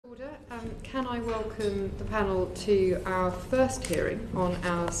Can I welcome the panel to our first hearing on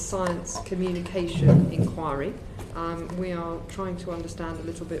our science communication inquiry. We are trying to understand a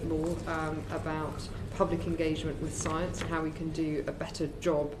little bit more about public engagement with science and how we can do a better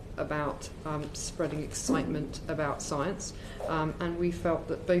job about spreading excitement about science. And we felt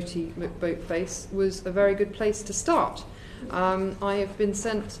that Boaty McBoatface was a very good place to start. I have been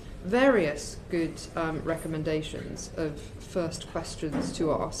sent various good recommendations of first questions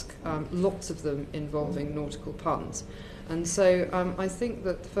to ask, lots of them involving nautical puns. And so I think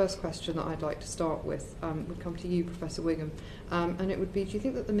that the first question that I'd like to start with would come to you, Professor Wingham, and it would be, do you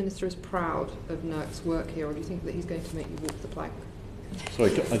think that the Minister is proud of NERC's work here, or do you think that he's going to make you walk the plank?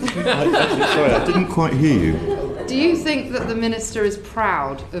 Sorry, I didn't quite hear you. Do you think that the Minister is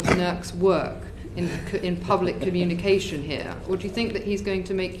proud of NERC's work in public communication here, or do you think that he's going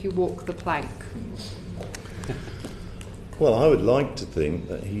to make you walk the plank? Well, I would like to think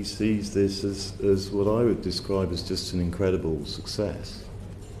that he sees this as what I would describe as just an incredible success.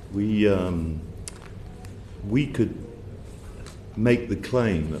 We could make the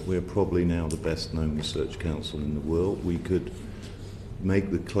claim that we're probably now the best known research council in the world. We could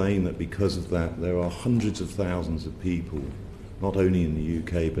make the claim that because of that there are hundreds of thousands of people, not only in the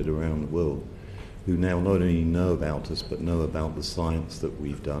UK but around the world, who now not only know about us but know about the science that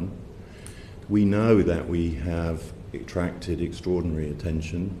we've done. We know that we have attracted extraordinary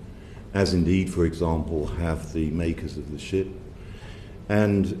attention, as indeed, for example, have the makers of the ship.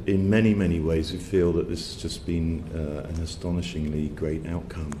 And in many, many ways we feel that this has just been an astonishingly great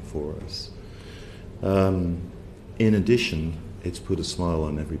outcome for us. In addition, it's put a smile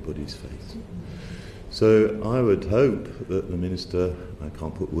on everybody's face. So I would hope that the Minister, I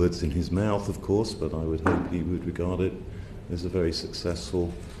can't put words in his mouth of course, but I would hope he would regard it as a very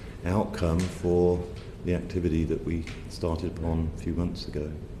successful outcome for the activity that we started upon a few months ago.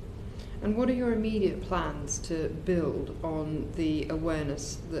 And what are your immediate plans to build on the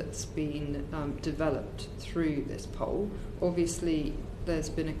awareness that's been developed through this poll? Obviously, there's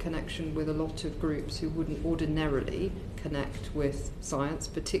been a connection with a lot of groups who wouldn't ordinarily connect with science,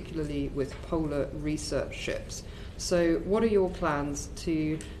 particularly with polar research ships. So what are your plans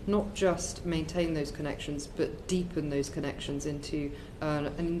to not just maintain those connections, but deepen those connections into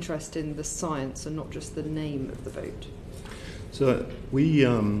an interest in the science and not just the name of the boat? So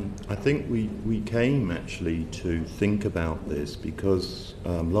I think we came actually to think about this because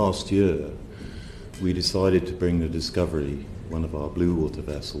last year we decided to bring the Discovery, one of our blue water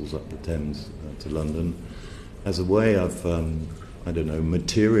vessels, up the Thames to London as a way of,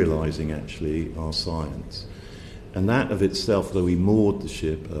 materialising actually our science. And that of itself, though we moored the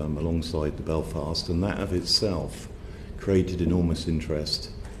ship alongside the Belfast, and that of itself created enormous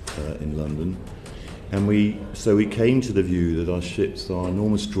interest in London. And so we came to the view that our ships are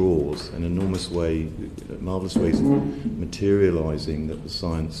enormous draws, an enormous way, marvellous ways of materialising the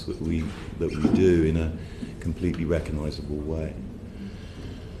science that we do in a completely recognisable way.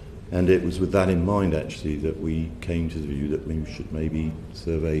 And it was with that in mind, actually, that we came to the view that we should maybe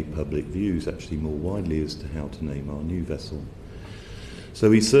survey public views, actually more widely, as to how to name our new vessel. So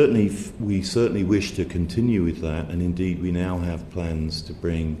we certainly wish to continue with that, and indeed we now have plans to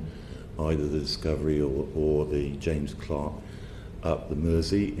bring either the Discovery or the James Clark up the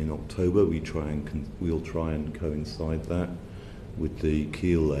Mersey in October. We'll try and coincide that with the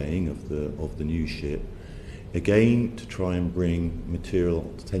keel laying of the new ship. Again, to try and bring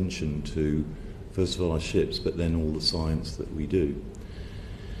material attention to, first of all, our ships, but then all the science that we do.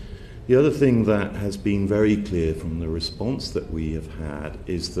 The other thing that has been very clear from the response that we have had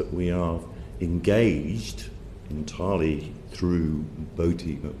is that we are engaged entirely through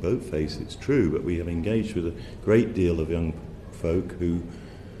Boaty McBoatface, it's true, but we have engaged with a great deal of young folk who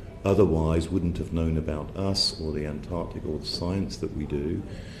otherwise wouldn't have known about us or the Antarctic or the science that we do.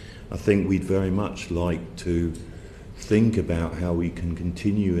 I think we'd very much like to think about how we can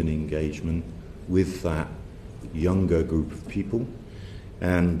continue an engagement with that younger group of people,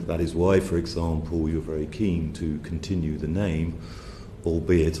 and that is why, for example, we were very keen to continue the name,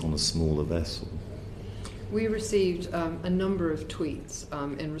 albeit on a smaller vessel. We received a number of tweets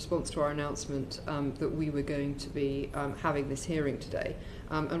in response to our announcement that we were going to be having this hearing today,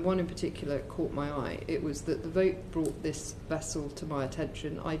 and one in particular caught my eye. It was that the vote brought this vessel to my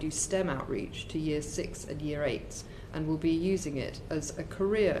attention. I do STEM outreach to Year 6 and Year 8s and will be using it as a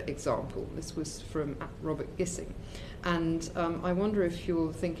career example. This was from Robert Gissing. And I wonder if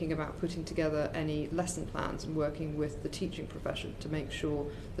you're thinking about putting together any lesson plans and working with the teaching profession to make sure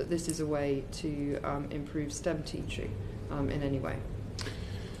that this is a way to improve STEM teaching in any way.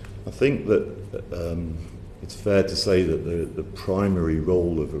 I think that it's fair to say that the primary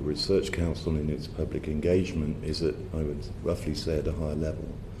role of a research council in its public engagement is at, I would roughly say, at a higher level.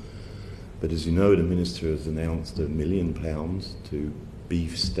 But as you know, the Minister has announced £1 million to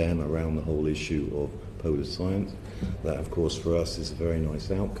beef STEM around the whole issue of polar science. That, of course, for us is a very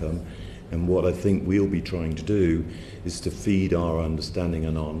nice outcome. And what I think we'll be trying to do is to feed our understanding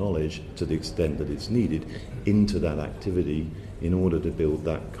and our knowledge, to the extent that it's needed, into that activity in order to build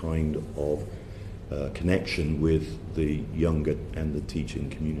that kind of connection with the younger and the teaching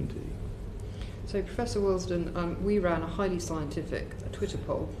community. So, Professor Wilsdon, we ran a highly scientific Twitter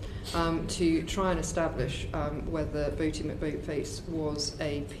poll to try and establish whether Boaty McBoatface was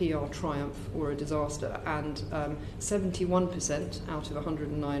a PR triumph or a disaster, and 71% out of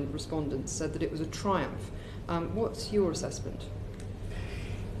 109 respondents said that it was a triumph. What's your assessment?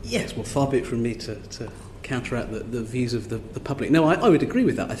 Yes, well, far be it from me to counteract the views of the public. No, I would agree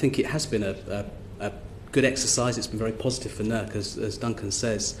with that. I think it has been a good exercise. It's been very positive for NERC, as Duncan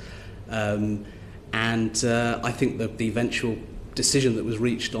says. And I think the eventual decision that was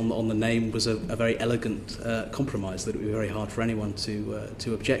reached on the name was a very elegant compromise that it would be very hard for anyone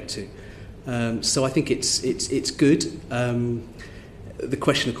to object to. So I think it's good. The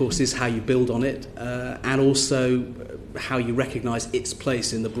question, of course, is how you build on it, and also how you recognise its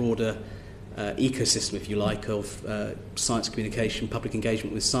place in the broader ecosystem, if you like, of science communication, public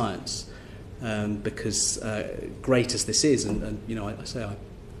engagement with science. Because great as this is, and you know,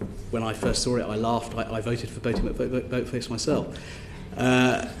 when I first saw it, I laughed. I voted for Boaty McBoatface myself,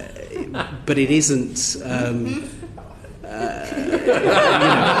 but it isn't.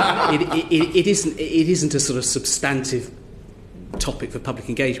 It isn't a sort of substantive topic for public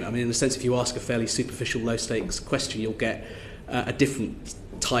engagement. I mean, in a sense, if you ask a fairly superficial, low-stakes question, you'll get a different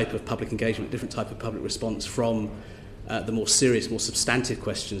type of public engagement, a different type of public response from the more serious, more substantive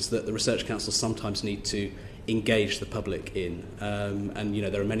questions that the Research Council sometimes need to engage the public in. And, you know,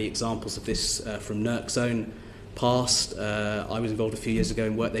 there are many examples of this from NERC's own past. I was involved a few years ago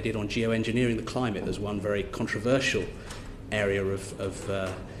in work they did on geoengineering the climate. There's one very controversial area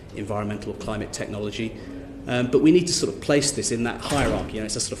of environmental climate technology. But we need to sort of place this in that hierarchy. You know,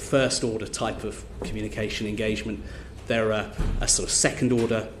 it's a sort of first-order type of communication engagement. There are a sort of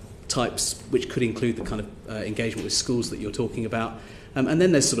second-order types, which could include the kind of engagement with schools that you're talking about. And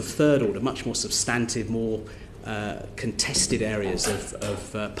then there's sort of third order, much more substantive, more contested areas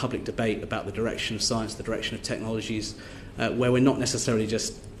of public debate about the direction of science, the direction of technologies, where we're not necessarily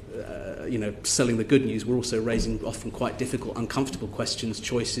just selling the good news. We're also raising often quite difficult, uncomfortable questions,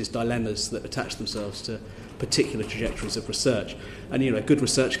 choices, dilemmas that attach themselves to particular trajectories of research. And, you know, a good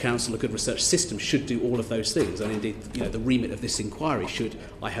research council, a good research system should do all of those things. And indeed, you know, the remit of this inquiry should,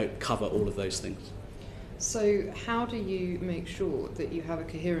 I hope, cover all of those things. So how do you make sure that you have a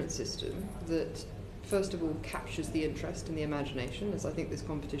coherent system that, first of all, captures the interest and the imagination, as I think this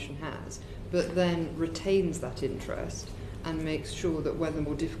competition has, but then retains that interest and makes sure that when the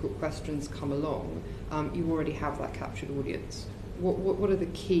more difficult questions come along, you already have that captured audience? What are the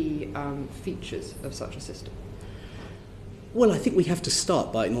key features of such a system? Well, I think we have to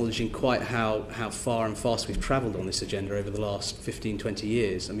start by acknowledging quite how far and fast we've travelled on this agenda over the last 15, 20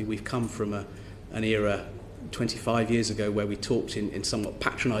 years. I mean, we've come from an era 25 years ago where we talked in somewhat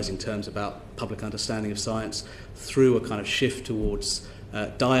patronising terms about public understanding of science, through a kind of shift towards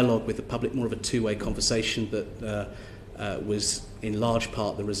dialogue with the public, more of a two-way conversation that was in large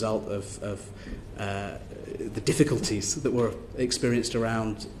part the result of the difficulties that were experienced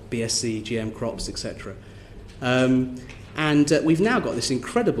around BSc, GM crops, etc. And we've now got this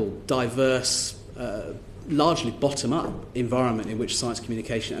incredible, diverse, largely bottom-up environment in which science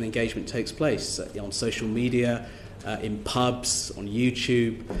communication and engagement takes place on social media, in pubs, on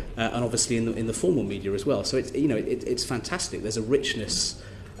YouTube, and obviously in the formal media as well. So it's fantastic. There's a richness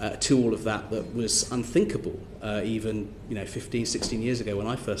to all of that was unthinkable even 15, 16 years ago when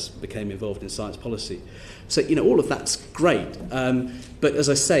I first became involved in science policy. So all of that's great, but as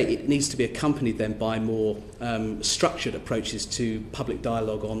I say, it needs to be accompanied then by more structured approaches to public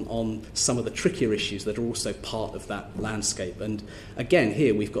dialogue on some of the trickier issues that are also part of that landscape. And again,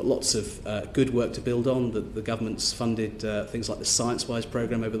 here we've got lots of good work to build on. The government's funded things like the ScienceWise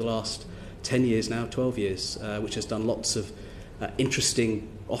programme over the last 10 years now, 12 years, which has done lots of interesting,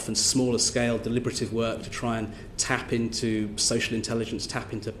 often smaller scale, deliberative work to try and tap into social intelligence,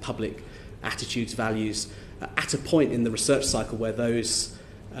 tap into public attitudes, values, at a point in the research cycle where those,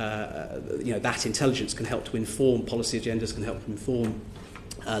 that intelligence can help to inform policy agendas, can help to inform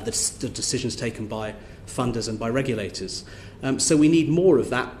the decisions taken by funders and by regulators. So we need more of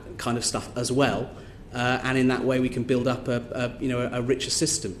that kind of stuff as well, and in that way we can build up a richer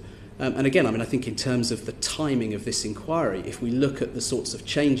system. And again, I think in terms of the timing of this inquiry, if we look at the sorts of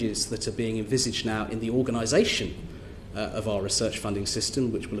changes that are being envisaged now in the organisation of our research funding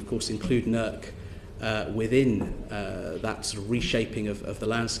system, which will of course include NERC within that sort of reshaping of the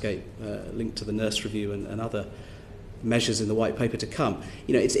landscape linked to the NERC review and other measures in the white paper to come,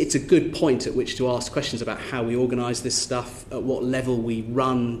 it's a good point at which to ask questions about how we organise this stuff, at what level we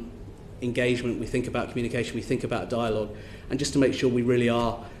run engagement, we think about communication, we think about dialogue, and just to make sure we really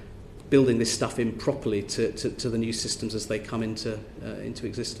are building this stuff in properly to the new systems as they come into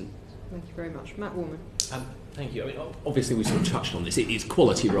existence. Thank you very much. Matt Warman. Thank you. Obviously we sort of touched on this. It is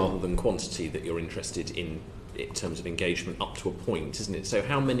quality rather than quantity that you're interested in terms of engagement up to a point, isn't it? So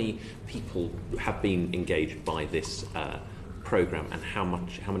how many people have been engaged by this programme, and how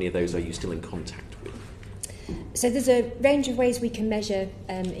many of those are you still in contact with? So there's a range of ways we can measure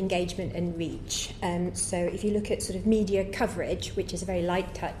engagement and reach. So if you look at sort of media coverage, which is a very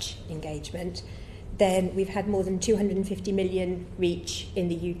light touch engagement, then we've had more than 250 million reach in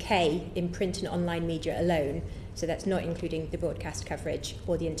the UK in print and online media alone. So that's not including the broadcast coverage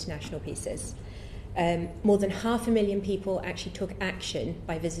or the international pieces. More than 500,000 people actually took action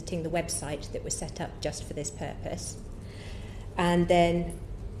by visiting the website that was set up just for this purpose. And then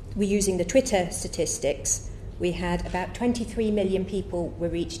we're using the Twitter statistics. We had about 23 million people were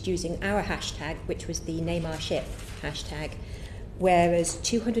reached using our hashtag, which was the Name Our Ship hashtag, whereas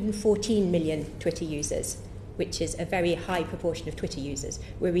 214 million Twitter users, which is a very high proportion of Twitter users,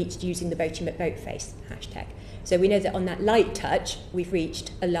 were reached using the Boaty McBoatface hashtag. So we know that on that light touch, we've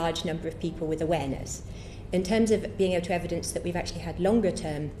reached a large number of people with awareness. In terms of being able to evidence that we've actually had longer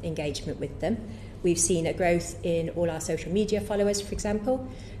term engagement with them, we've seen a growth in all our social media followers, for example,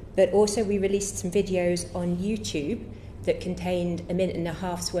 but also we released some videos on YouTube that contained 1.5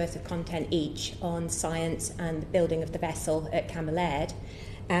 minutes worth of content each on science and the building of the vessel at Camelaird,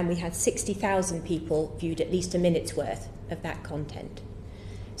 and we had 60,000 people viewed at least a minute's worth of that content.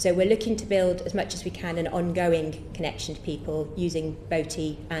 So we're looking to build as much as we can an ongoing connection to people using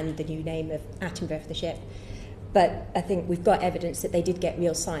Boaty and the new name of Attenborough for the ship. But I think we've got evidence that they did get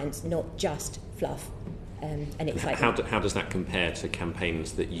real science, not just fluff. And excitement. How does that compare to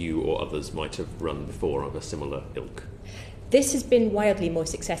campaigns that you or others might have run before of a similar ilk? This has been wildly more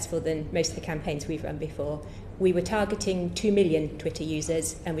successful than most of the campaigns we've run before. We were targeting 2 million Twitter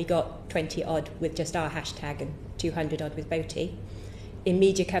users, and we got 20 odd with just our hashtag and 200 odd with Boaty. In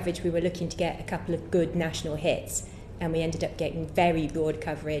media coverage, we were looking to get a couple of good national hits, and we ended up getting very broad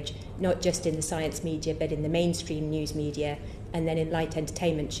coverage, not just in the science media, but in the mainstream news media, and then in light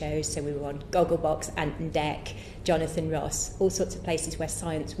entertainment shows. So we were on Gogglebox, Ant and Dec, Jonathan Ross, all sorts of places where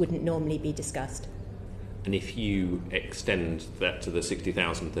science wouldn't normally be discussed. And if you extend that to the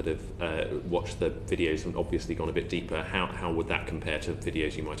 60,000 that have watched the videos and obviously gone a bit deeper, how would that compare to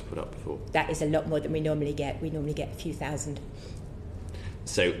videos you might have put up before? That is a lot more than we normally get. We normally get a few thousand.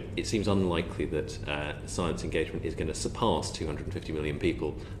 So it seems unlikely that science engagement is going to surpass 250 million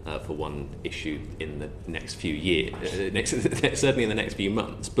people for one issue in the next few years, certainly in the next few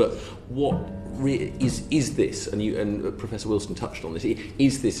months. But what is this? And Professor Wilsdon touched on this.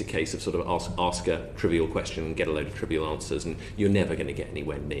 Is this a case of sort of ask a trivial question and get a load of trivial answers, and you're never going to get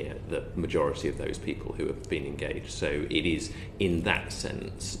anywhere near the majority of those people who have been engaged? So it is, in that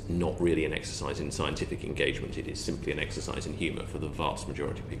sense, not really an exercise in scientific engagement. It is simply an exercise in humour for the vast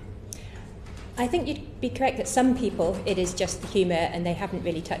majority of people. I think you'd be correct that some people it is just the humour and they haven't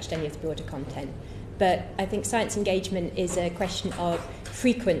really touched any of the broader content. But I think science engagement is a question of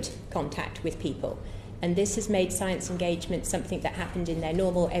frequent contact with people. And this has made science engagement something that happened in their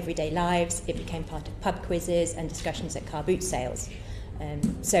normal everyday lives. It became part of pub quizzes and discussions at car boot sales.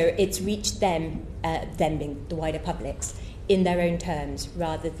 So it's reached them, them being the wider publics, in their own terms,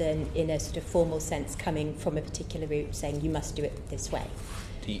 rather than in a sort of formal sense coming from a particular route saying you must do it this way.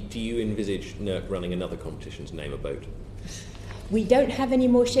 Do you envisage NERC running another competition to name a boat? We don't have any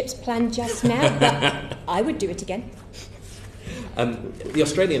more ships planned just now, but I would do it again. The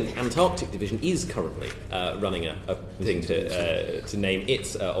Australian Antarctic Division is currently running a thing to name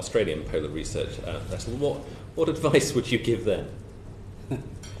its Australian Polar Research Vessel. What advice would you give them?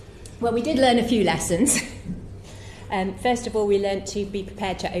 Well, we did learn a few lessons. First of all, we learned to be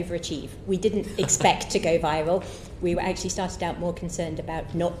prepared to overachieve. We didn't expect to go viral. We were actually started out more concerned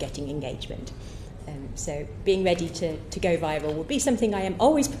about not getting engagement. So being ready to go viral will be something I am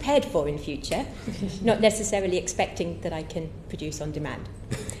always prepared for in future, not necessarily expecting that I can produce on demand.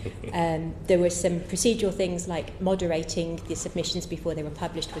 There were some procedural things like moderating the submissions before they were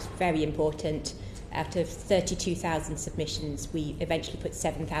published was very important. Out of 32,000 submissions, we eventually put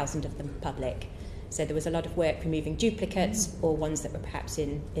 7,000 of them public. So there was a lot of work removing duplicates or ones that were perhaps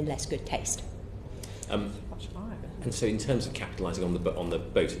in less good taste. And so, in terms of capitalising on the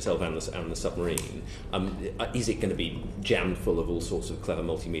boat itself and the submarine, is it going to be jammed full of all sorts of clever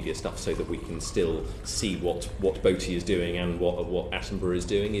multimedia stuff so that we can still see what Boaty is doing and what Attenborough is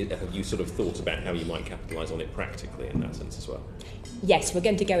doing? Have you sort of thought about how you might capitalise on it practically in that sense as well? Yes, we're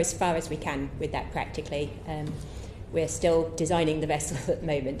going to go as far as we can with that practically. We're still designing the vessel at the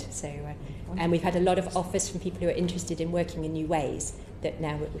moment, so and we've had a lot of offers from people who are interested in working in new ways that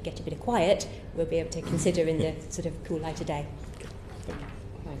now we get a bit of quiet, we'll be able to consider in the sort of cool light of day.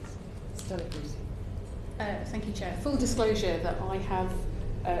 Thanks. Stella, please. Thank you, Chair. Full disclosure that I have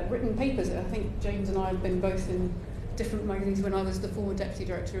written papers. I think James and I have been both in different magazines when I was the former Deputy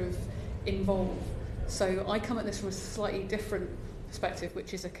Director of Involve. So I come at this from a slightly different perspective,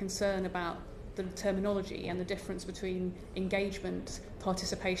 which is a concern about the terminology and the difference between engagement,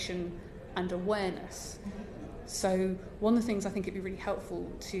 participation and awareness. So one of the things I think it'd be really helpful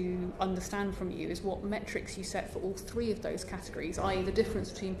to understand from you is what metrics you set for all three of those categories, i.e. the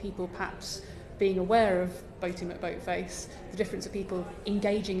difference between people perhaps being aware of Boaty McBoatface, the difference of people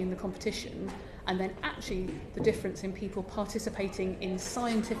engaging in the competition, and then actually the difference in people participating in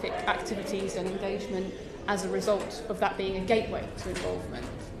scientific activities and engagement as a result of that being a gateway to involvement.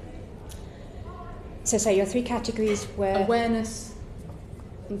 So your three categories were? Awareness,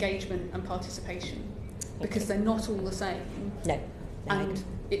 engagement and participation. Because they're not all the same. No. And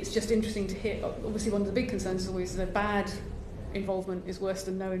it's just interesting to hear, obviously one of the big concerns is always that bad involvement is worse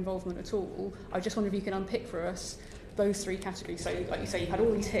than no involvement at all. I just wonder if you can unpick for us those three categories. So like you say, you've had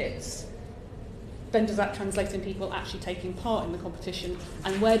all these hits, then does that translate in people actually taking part in the competition?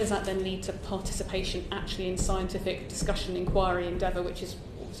 And where does that then lead to participation actually in scientific discussion, inquiry, endeavour, which is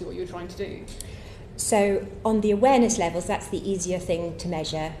obviously what you're trying to do? So on the awareness levels, that's the easier thing to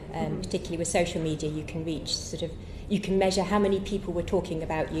measure, particularly with social media. You can reach you can measure how many people were talking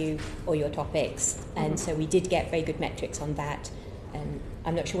about you or your topics, and so we did get very good metrics on that.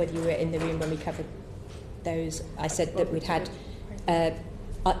 I'm not sure whether you were in the room when we covered those. I said that we'd had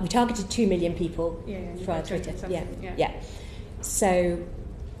we targeted 2 million people for our Twitter. Yeah. So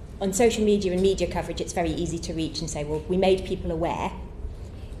on social media and media coverage, it's very easy to reach and say, well, we made people aware.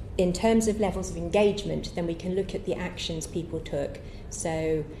 In terms of levels of engagement, then we can look at the actions people took.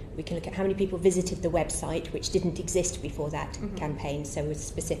 So we can look at how many people visited the website, which didn't exist before that campaign, so it was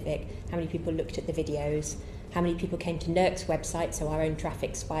specific. How many people looked at the videos? How many people came to NERC's website, so our own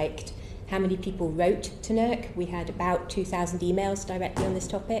traffic spiked? How many people wrote to NERC? We had about 2,000 emails directly on this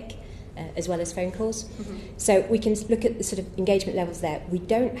topic, as well as phone calls. So we can look at the sort of engagement levels there. We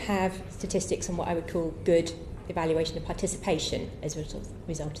don't have statistics on what I would call good evaluation of participation as a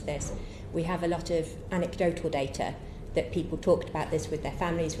result of this. We have a lot of anecdotal data that people talked about this with their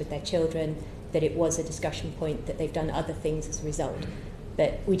families, with their children, that it was a discussion point, that they've done other things as a result.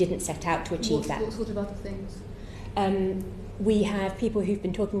 But we didn't set out to achieve that. What sort of other things? We have people who've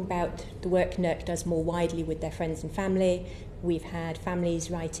been talking about the work NERC does more widely with their friends and family. We've had families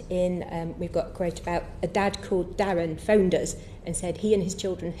write in. We've got a quote about a dad called Darren phoned us and said he and his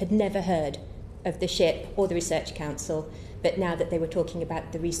children had never heard of the ship or the Research Council, but now that they were talking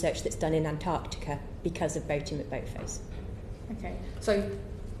about the research that's done in Antarctica because of Boaty McBoatface. Okay, so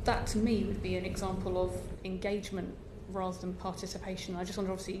that to me would be an example of engagement rather than participation. I just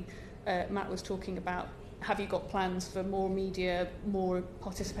wonder, obviously, Matt was talking about, have you got plans for more media, more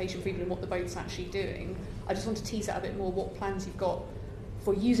participation for people in what the boat's actually doing? I just want to tease out a bit more what plans you've got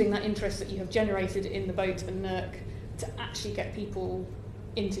for using that interest that you have generated in the boat and NERC to actually get people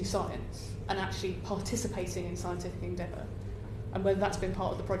into science and actually participating in scientific endeavour, and whether that's been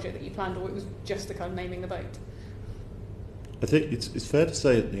part of the project that you planned or it was just the kind of naming the boat. I think it's fair to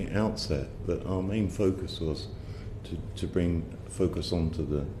say at the outset that our main focus was to bring focus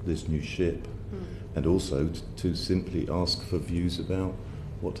onto this new ship, and also to simply ask for views about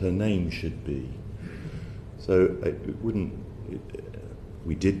what her name should be. So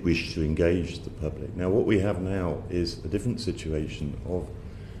we did wish to engage the public. Now what we have now is a different situation of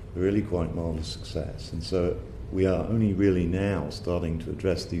really quite marvellous success, and so we are only really now starting to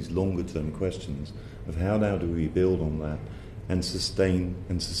address these longer term questions of how now do we build on that and sustain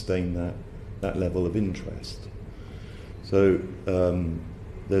that level of interest. So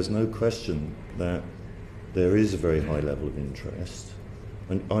there's no question that there is a very high level of interest,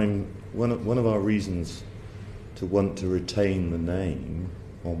 and one of our reasons to want to retain the name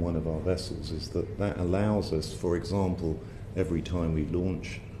on one of our vessels is that allows us, for example, every time we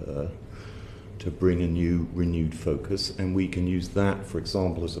launch her, to bring a new renewed focus, and we can use that, for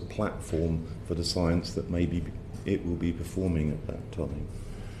example, as a platform for the science that maybe it will be performing at that time.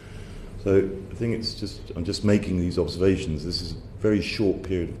 So I think I'm just making these observations. This is a very short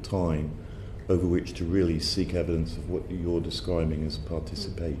period of time over which to really seek evidence of what you're describing as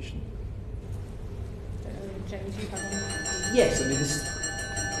participation. James, you have any? Yes, I mean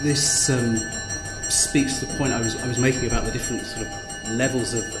this speaks to the point I was making about the different sort of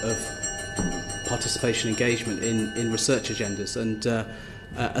levels of participation engagement in research agendas. And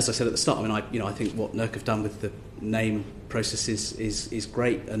as I said at the start, I think what NERC have done with the name process is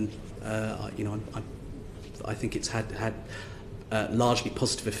great, and I think it's had largely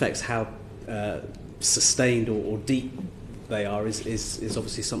positive effects. How sustained or deep they are is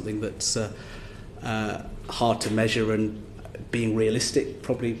obviously something that's hard to measure, and being realistic,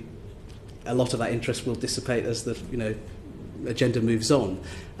 probably a lot of that interest will dissipate as the agenda moves on.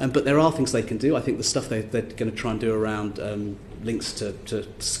 But there are things they can do. I think the stuff they're going to try and do around links to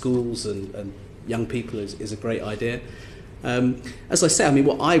schools and young people is a great idea. As I say,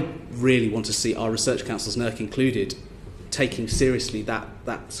 what I really want to see our research councils, NERC included, taking seriously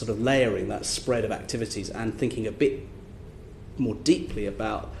that sort of layering, that spread of activities, and thinking a bit more deeply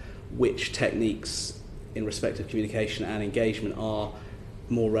about which techniques in respect of communication and engagement are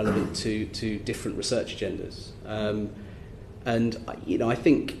more relevant to different research agendas. And I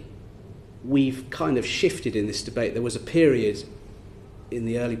think we've kind of shifted in this debate. There was a period in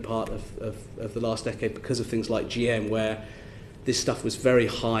the early part of the last decade, because of things like GM, where this stuff was very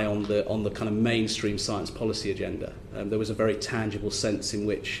high on the kind of mainstream science policy agenda. There was a very tangible sense in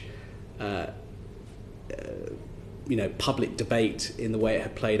which public debate in the way it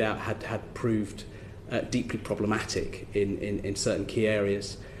had played out had proved deeply problematic in certain key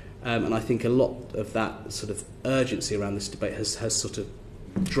areas. And I think a lot of that sort of urgency around this debate has sort of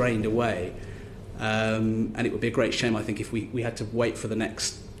drained away. And it would be a great shame, I think, if we had to wait for the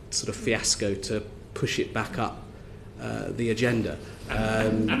next sort of fiasco to push it back up the agenda.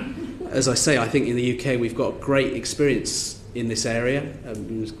 As I say, I think in the UK we've got great experience in this area.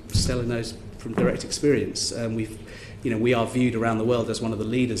 Stella knows from direct experience. We are viewed around the world as one of the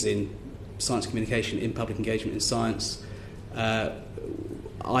leaders in science communication, in public engagement in science.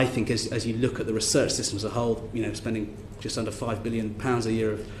 I think as you look at the research system as a whole, spending just under £5 billion a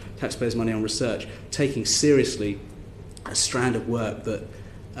year of taxpayers' money on research, taking seriously a strand of work that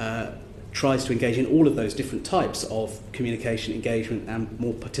tries to engage in all of those different types of communication, engagement, and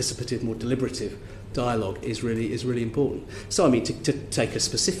more participative, more deliberative dialogue is really important. So, to take a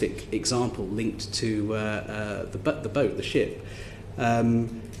specific example linked to the ship.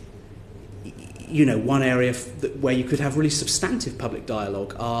 One area where you could have really substantive public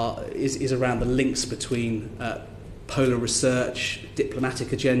dialogue is around the links between polar research, diplomatic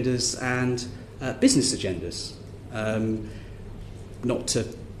agendas, and business agendas. Not to,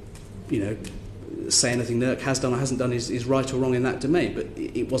 say anything NERC has done or hasn't done is right or wrong in that domain, but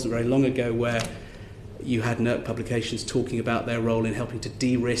it wasn't very long ago where you had NERC publications talking about their role in helping to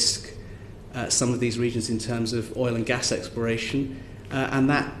de-risk some of these regions in terms of oil and gas exploration, and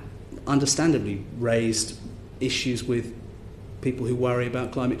that understandably raised issues with people who worry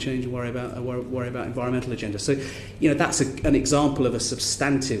about climate change and worry about environmental agenda. So, that's an example of a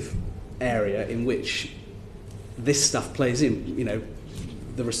substantive area in which this stuff plays in.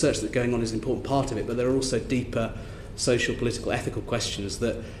 The research that's going on is an important part of it, but there are also deeper social, political, ethical questions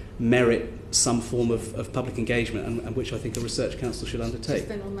that merit some form of public engagement, and which I think a research council should undertake. Just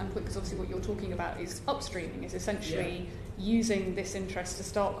then on that point, because obviously what you're talking about is upstreaming, is essentially using this interest to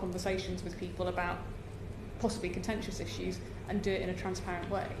start conversations with people about possibly contentious issues and do it in a transparent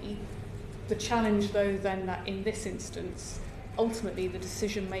way. The challenge, though, then, that in this instance, ultimately the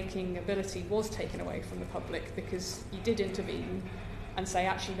decision-making ability was taken away from the public because you did intervene and say,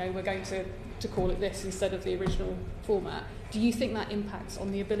 actually, no, we're going to call it this instead of the original format. Do you think that impacts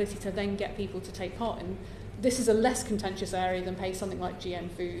on the ability to then get people to take part in? This is a less contentious area than, say, something like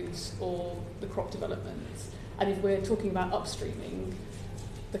GM foods or the crop developments. And if we're talking about upstreaming,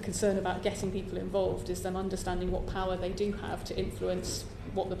 the concern about getting people involved is them understanding what power they do have to influence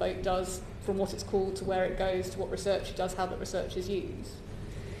what the boat does, from what it's called to where it goes, to what research it does, how that research is used.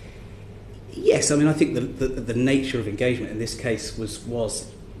 Yes, I think the nature of engagement in this case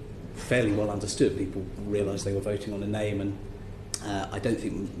was fairly well understood. People realised they were voting on a name, and I don't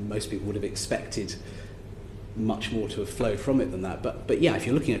think most people would have expected much more to have flowed from it than that. But yeah, if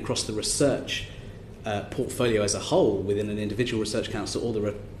you're looking across the research portfolio as a whole within an individual research council or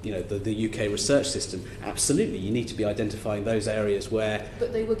the UK research system, absolutely, you need to be identifying those areas where...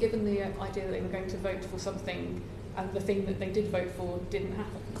 But they were given the idea that they were going to vote for something, and the thing that they did vote for didn't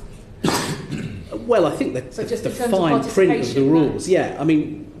happen. Well, I think that the fine print of the rules,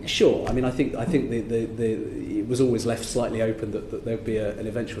 sure. I think it was always left slightly open that there would be an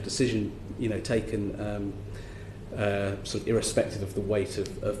eventual decision, taken sort of irrespective of the weight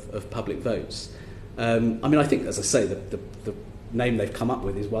of public votes. I mean, I think, as I say, the name they've come up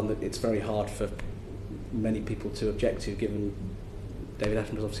with is one that it's very hard for many people to object to, given David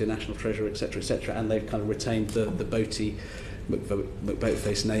Attenborough's obviously a national treasure, etc., and they've kind of retained the Boaty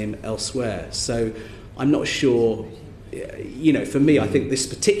McBoatface name elsewhere. So I'm not sure. For me, I think this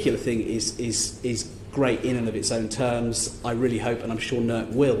particular thing is great in and of its own terms. I really hope, and I'm sure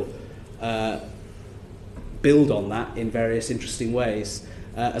NERC will, build on that in various interesting ways.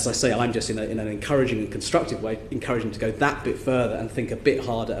 As I say, I'm just in an encouraging and constructive way, encouraging them to go that bit further and think a bit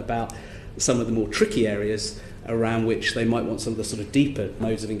harder about some of the more tricky areas around which they might want some of the sort of deeper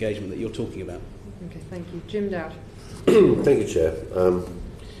modes of engagement that you're talking about. Okay, thank you. Jim Dowd. Thank you, Chair.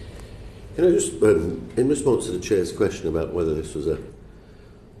 Can I just, in response to the Chair's question about whether this was a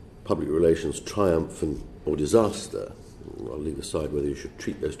public relations triumph or disaster, I'll leave aside whether you should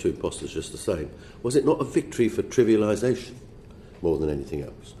treat those two imposters just the same. Was it not a victory for trivialisation more than anything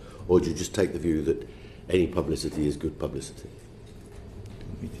else? Or do you just take the view that any publicity is good publicity? Do you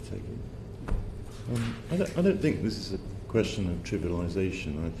want me to take it? I don't think this is a question of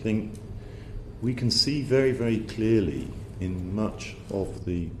trivialisation. I think we can see very, very clearly in much of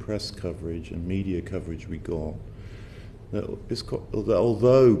the press coverage and media coverage we got that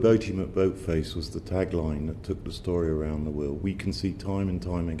although Boaty McBoatface was the tagline that took the story around the world, we can see time and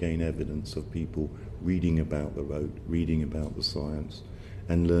time again evidence of people reading about the boat, reading about the science,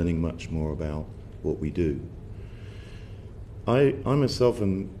 and learning much more about what we do. I myself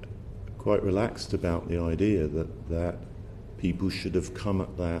am quite relaxed about the idea that people should have come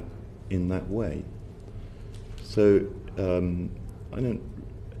at that in that way. So I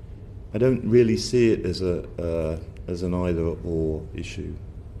don't really see it as an either-or issue.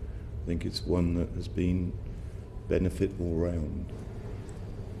 I think it's one that has been benefit all round.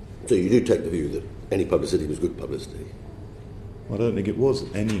 So you do take the view that any publicity was good publicity? I don't think it was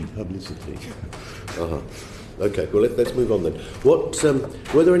any publicity. Okay, well, let's move on then.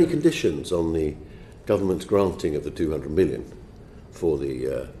 Were there any conditions on the government's granting of the 200 million for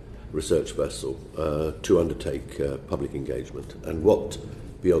the research vessel to undertake public engagement? And what,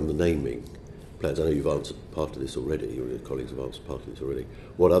 beyond the naming plans, I know you've answered part of this already, your colleagues have answered part of this already,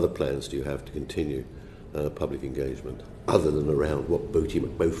 what other plans do you have to continue public engagement, other than around what Boaty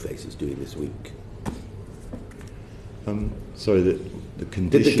McBoatface is doing this week? Sorry, the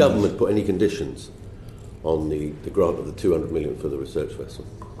conditions... Did the government put any conditions on the grant of the 200 million for the research vessel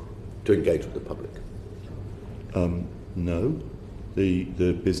to engage with the public? No.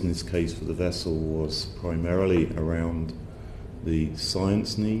 The business case for the vessel was primarily around the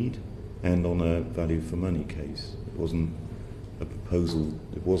science need and on a value for money case. It wasn't a proposal,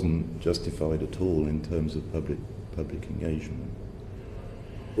 it wasn't justified at all in terms of public engagement.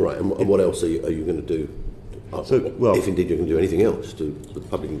 Right, and what else are you going to do? If indeed you're going to do anything else with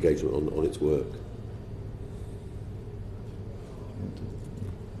public engagement on its work?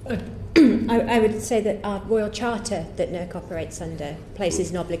 I would say that our Royal Charter that NERC operates under places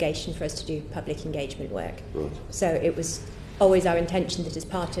an obligation for us to do public engagement work. Right. So it was always our intention that as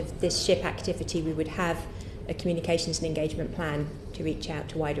part of this ship activity we would have a communications and engagement plan to reach out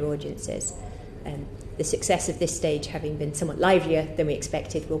to wider audiences. The success of this stage having been somewhat livelier than we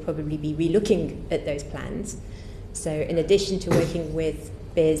expected, we'll probably be re-looking at those plans. So in addition to working with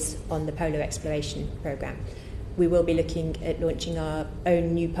BIS on the polar exploration programme, we will be looking at launching our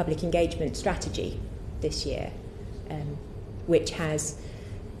own new public engagement strategy this year, which has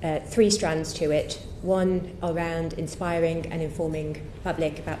 3 strands to it. One around inspiring and informing the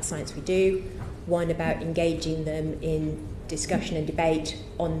public about the science we do, one about engaging them in discussion and debate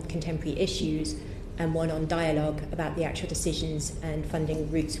on contemporary issues, and one on dialogue about the actual decisions and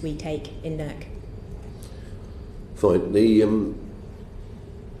funding routes we take in NERC. Fine. The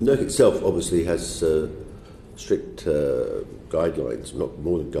NERC itself obviously has strict guidelines, not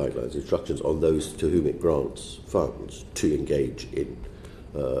more than guidelines, instructions on those to whom it grants funds to engage in,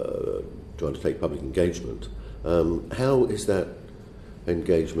 to undertake public engagement. How is that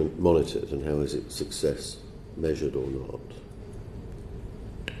engagement monitored, and how is its success measured or not?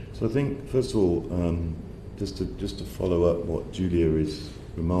 So I think, first of all, just to follow up what Julia is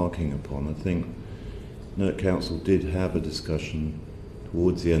remarking upon, I think NERC Council did have a discussion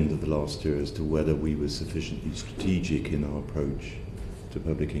towards the end of the last year as to whether we were sufficiently strategic in our approach to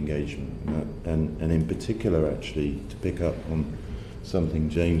public engagement. And in particular, actually, to pick up on something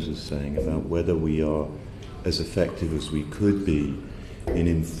James was saying about whether we are as effective as we could be in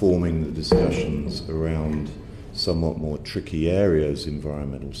informing the discussions around somewhat more tricky areas,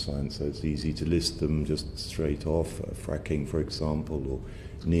 environmental science, so it's easy to list them just straight off, fracking, for example, or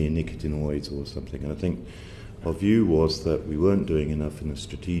neonicotinoids or something. And I think our view was that we weren't doing enough in a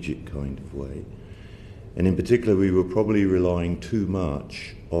strategic kind of way. And in particular, we were probably relying too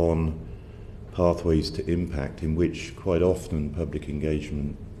much on pathways to impact, in which quite often public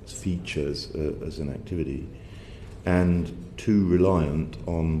engagement features as an activity, and too reliant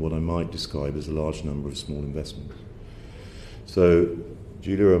on what I might describe as a large number of small investments. So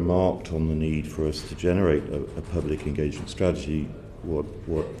Julia remarked on the need for us to generate a public engagement strategy. What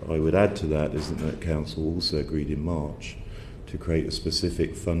I would add to that is that the Council also agreed in March to create a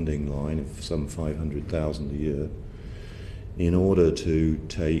specific funding line of some 500,000 a year in order to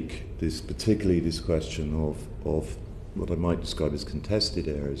take particularly this question of what I might describe as contested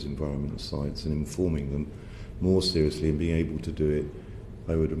areas of environmental science and informing them more seriously and being able to do it,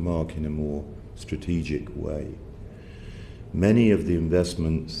 I would remark, in a more strategic way. Many of the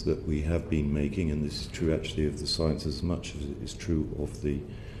investments that we have been making, and this is true actually of the science as much as it is true of the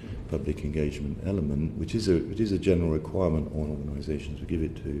public engagement element, which is a general requirement on organisations we give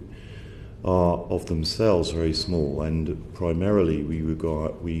it to, are of themselves very small, and primarily we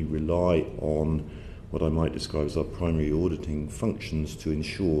rely on what I might describe as our primary auditing functions to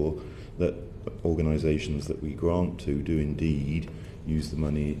ensure that organisations that we grant to do indeed use the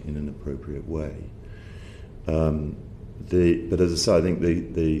money in an appropriate way. But as I say, I think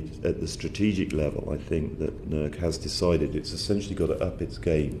at the strategic level, I think that NERC has decided it's essentially got to up its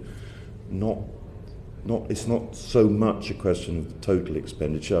game. It's not so much a question of the total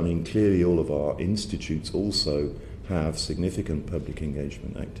expenditure. I mean, clearly all of our institutes also have significant public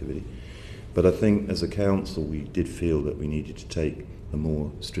engagement activity. But I think as a council, we did feel that we needed to take a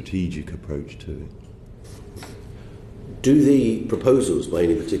more strategic approach to it. Do the proposals by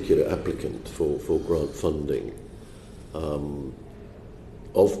any particular applicant for grant funding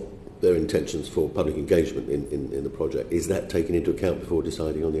of their intentions for public engagement in the project, is that taken into account before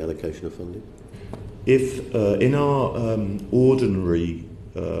deciding on the allocation of funding? If in our ordinary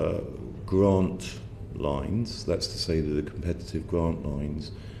grant lines, that's to say the competitive grant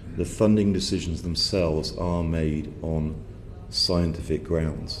lines, the funding decisions themselves are made on scientific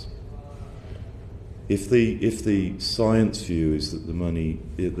grounds. If the science view is that the money,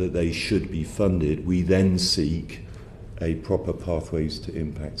 that they should be funded, we then seek a proper pathways to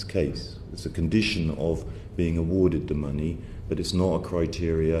impacts case. It's a condition of being awarded the money, but it's not a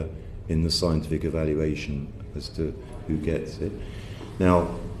criteria in the scientific evaluation as to who gets it.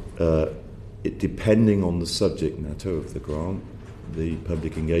 Now, depending on the subject matter of the grant, the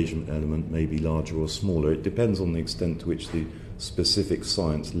public engagement element may be larger or smaller. It depends on the extent to which the specific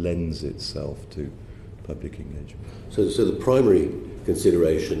science lends itself to public engagement. So the primary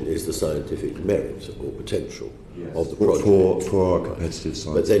consideration is the scientific merit or potential of the project. For our competitive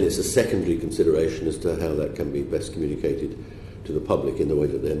science. But then it's a secondary consideration as to how that can be best communicated to the public in the way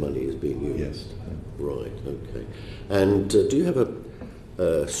that their money is being used. Yes. Right, okay. And do you have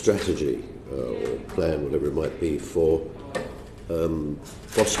a strategy or plan, whatever it might be, for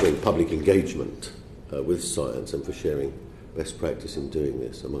fostering public engagement with science and for sharing best practice in doing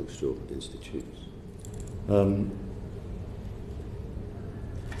this amongst your institutes?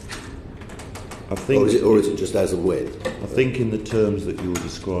 I think, or is it just as and when? I think in the terms that you're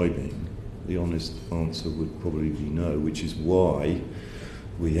describing, the honest answer would probably be no, which is why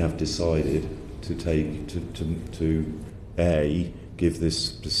we have decided to A, give this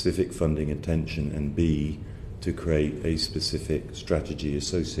specific funding attention, and B, to create a specific strategy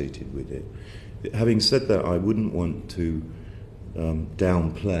associated with it. Having said that, I wouldn't want to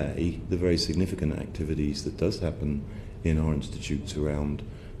downplay the very significant activities that does happen in our institutes around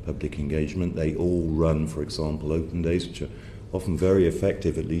public engagement. They all run, for example, open days, which are often very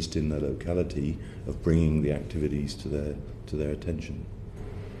effective, at least in their locality, of bringing the activities to their attention.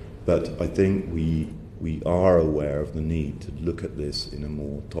 But I think we are aware of the need to look at this in a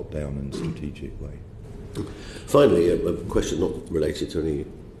more top-down and strategic way. Finally, a question not related to any of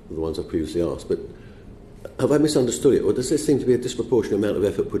the ones I previously asked, but have I misunderstood it, or does there seem to be a disproportionate amount of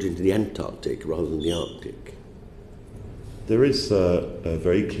effort put into the Antarctic rather than the Arctic? There is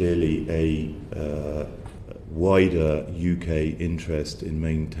very clearly a wider UK interest in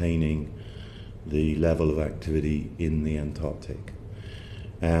maintaining the level of activity in the Antarctic.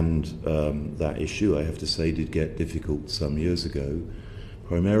 And that issue, I have to say, did get difficult some years ago,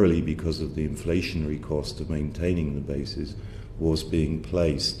 primarily because of the inflationary cost of maintaining the bases was being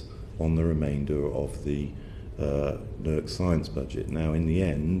placed on the remainder of the NERC science budget. Now, in the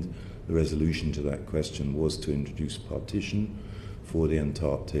end, the resolution to that question was to introduce partition for the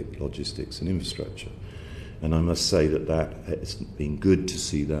Antarctic logistics and infrastructure. And I must say that it's been good to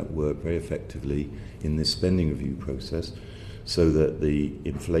see that work very effectively in this spending review process, so that the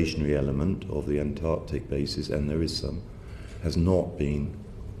inflationary element of the Antarctic basis, and there is some, has not been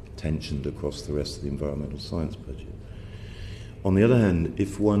tensioned across the rest of the environmental science budget. On the other hand,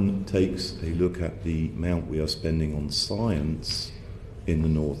 if one takes a look at the amount we are spending on science in the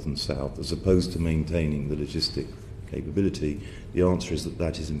north and south, as opposed to maintaining the logistic capability, the answer is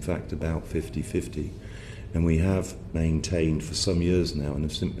that is in fact about 50-50. And we have maintained for some years now,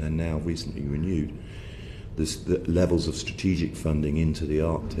 and now recently renewed, the levels of strategic funding into the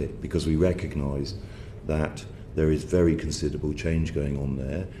Arctic, because we recognise that there is very considerable change going on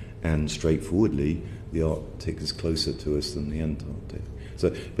there, and straightforwardly, the Arctic is closer to us than the Antarctic.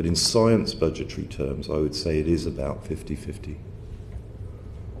 So, but in science budgetary terms, I would say it is about 50-50.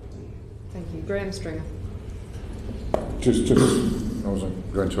 Thank you. Graham Stringer. Just, I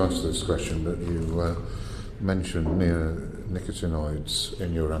wasn't going to ask this question, but you mentioned neonicotinoids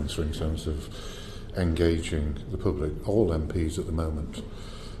in your answer in terms of engaging the public. All MPs at the moment,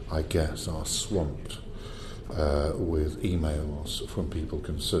 I guess, are swamped with emails from people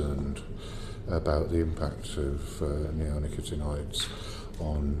concerned about the impact of neonicotinoids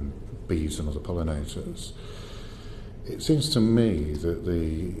on bees and other pollinators. It seems to me that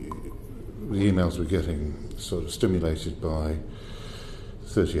the emails we're getting, sort of stimulated by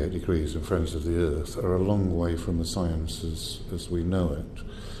 38 Degrees and Friends of the Earth, are a long way from the science as we know it.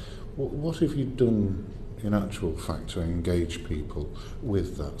 What have you done in actual fact to engage people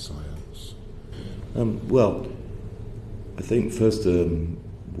with that science? Well, I think first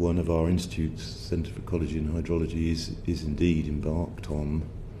one of our institutes, Centre for Ecology and Hydrology, is indeed embarked on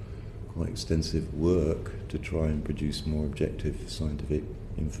quite extensive work to try and produce more objective scientific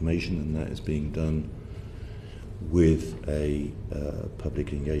information, and that is being done with a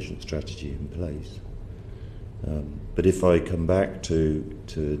public engagement strategy in place. But if I come back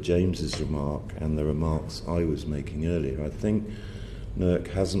to James's remark and the remarks I was making earlier, I think NERC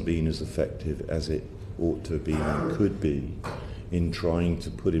hasn't been as effective as it ought to have been and could be in trying to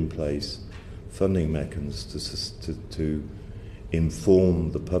put in place funding mechanisms to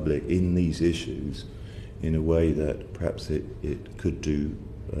inform the public in these issues in a way that perhaps it could do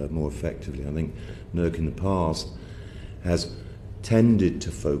more effectively. I think NERC in the past has tended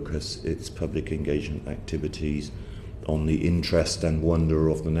to focus its public engagement activities on the interest and wonder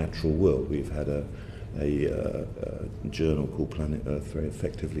of the natural world. We've had a journal called Planet Earth very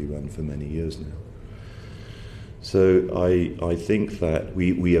effectively run for many years now. So I think that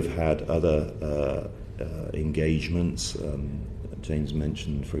we have had other engagements. James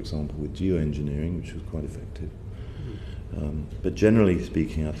mentioned, for example, with geoengineering, which was quite effective. But generally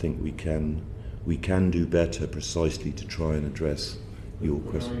speaking, I think we can do better precisely to try and address your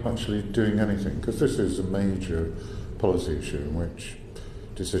question. Actually doing anything, because this is a major policy issue in which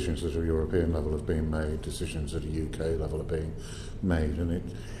decisions at a European level have been made, decisions at a UK level are being made, and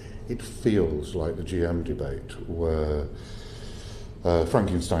it feels like the GM debate where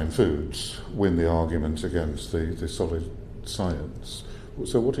Frankenstein Foods win the argument against the solid science.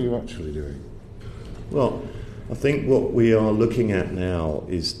 So what are you actually doing? Well, I think what we are looking at now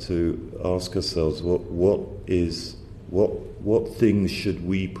is to ask ourselves what things should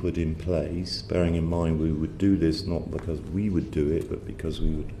we put in place, bearing in mind we would do this not because we would do it, but because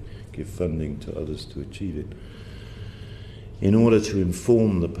we would give funding to others to achieve it, in order to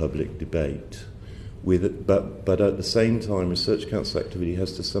inform the public debate. But at the same time, Research Council activity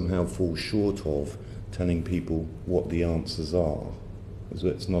has to somehow fall short of telling people what the answers are. So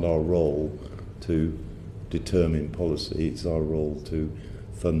it's not our role to determine policy, it's our role to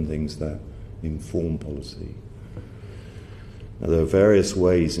fund things that inform policy. Now, there are various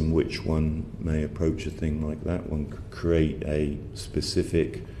ways in which one may approach a thing like that. One could create a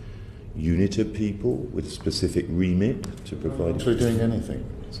specific unit of people with a specific remit to provide... Are you actually doing anything?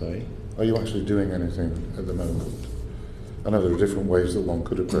 Sorry? Are you actually doing anything at the moment? I know there are different ways that one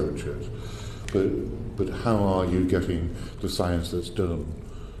could approach it, but how are you getting the science that's done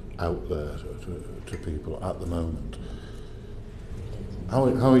out there to people at the moment? How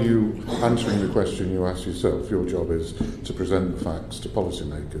are you answering the question you ask yourself? Your job is to present the facts to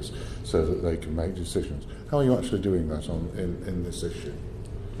policymakers so that they can make decisions. How are you actually doing that in this issue?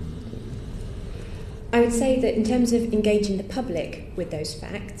 I would say that in terms of engaging the public with those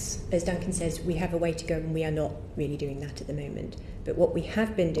facts, as Duncan says, we have a way to go and we are not really doing that at the moment. But what we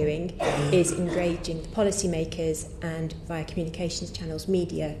have been doing is engaging the policymakers and via communications channels,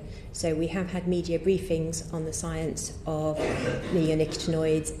 media. So we have had media briefings on the science of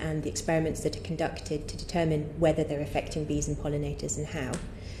neonicotinoids and the experiments that are conducted to determine whether they're affecting bees and pollinators and how.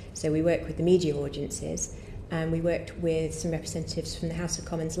 So we work with the media audiences. and we worked with some representatives from the House of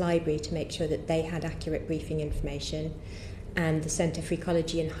Commons Library to make sure that they had accurate briefing information. And the Centre for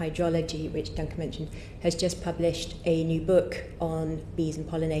Ecology and Hydrology, which Duncan mentioned, has just published a new book on bees and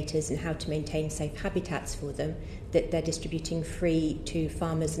pollinators and how to maintain safe habitats for them that they're distributing free to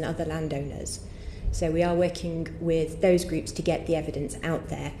farmers and other landowners. So we are working with those groups to get the evidence out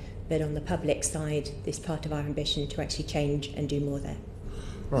there, but on the public side, this is part of our ambition to actually change and do more there.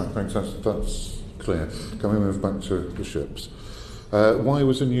 Right, thanks. That's clear. Can we move back to the ships? Why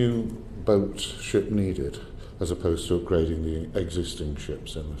was a new boat ship needed, as opposed to upgrading the existing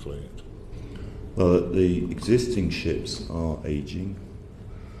ships in the fleet? Well, the existing ships are ageing,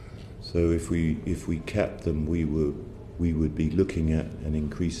 so if we kept them, we would be looking at an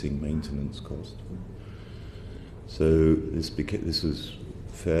increasing maintenance cost. So this was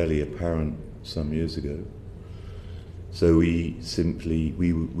fairly apparent some years ago. So we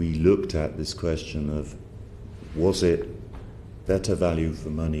looked at this question of, was it better value for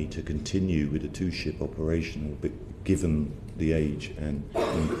money to continue with a two-ship operation, given the age and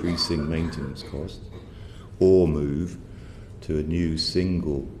increasing maintenance costs, or move to a new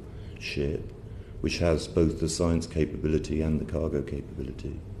single ship which has both the science capability and the cargo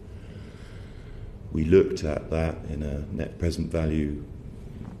capability? We looked at that in a net present value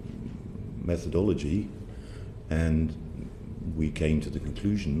methodology, and we came to the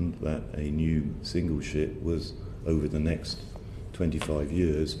conclusion that a new single ship was, over the next 25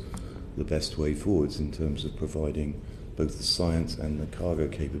 years, the best way forwards in terms of providing both the science and the cargo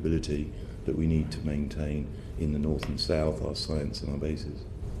capability that we need to maintain in the north and south, our science and our bases.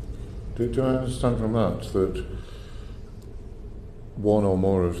 Do I understand from that one or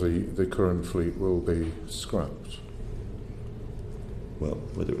more of the current fleet will be scrapped? Well,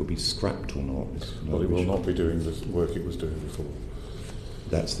 whether it will be scrapped or not... Well, it will not be doing the work it was doing before.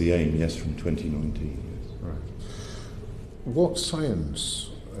 That's the aim, yes, from 2019. Yes. Right. What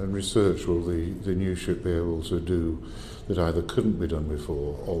science and research will the new ship be able to do that either couldn't be done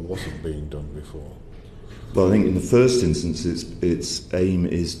before or wasn't being done before? Well, I think in the first instance, its aim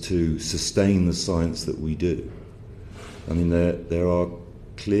is to sustain the science that we do. I mean, there are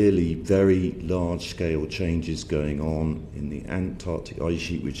clearly very large-scale changes going on in the Antarctic ice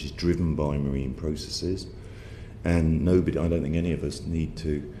sheet, which is driven by marine processes, and I don't think any of us need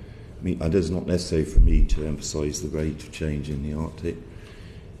to... it is not necessary for me to emphasise the rate of change in the Arctic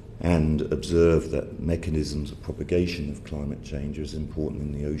and observe that mechanisms of propagation of climate change are as important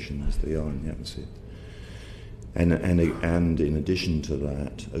in the ocean as they are in the atmosphere. And in addition to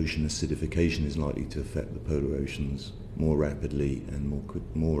that, ocean acidification is likely to affect the polar oceans more rapidly and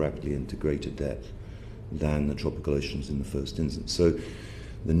more rapidly and to greater depth than the tropical oceans in the first instance. So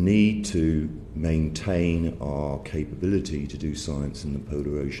the need to maintain our capability to do science in the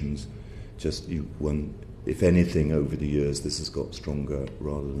polar oceans, if anything, over the years, this has got stronger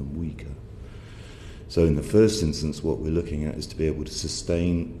rather than weaker. So in the first instance, what we're looking at is to be able to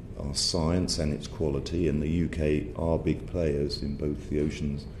sustain our science and its quality, and the UK are big players in both the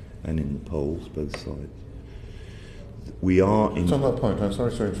oceans and in the poles, both sides. We are in... On that point, I'm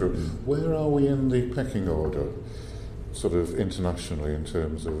sorry to interrupt. Where are we in the pecking order, sort of internationally, in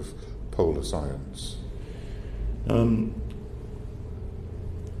terms of polar science?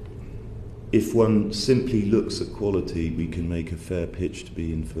 If one simply looks at quality, we can make a fair pitch to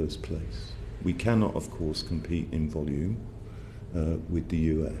be in first place. We cannot, of course, compete in volume with the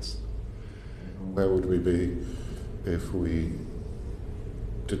US. Where would we be if we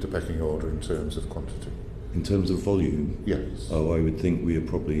did the pecking order in terms of quantity? In terms of volume? Yes. Oh, I would think we are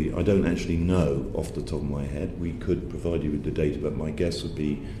probably... I don't actually know off the top of my head. We could provide you with the data, but my guess would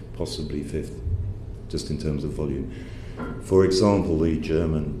be possibly fifth, just in terms of volume. For example, the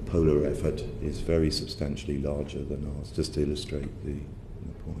German polar effort is very substantially larger than ours, just to illustrate the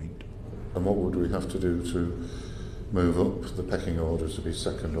point. And what would we have to do to move up the pecking order to be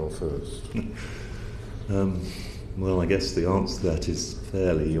second or first? Well, I guess the answer to that is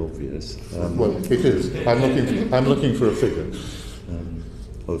fairly obvious. Well, it is. I'm looking for a figure.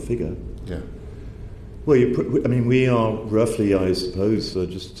 A figure? Yeah. Well, we are roughly, I suppose,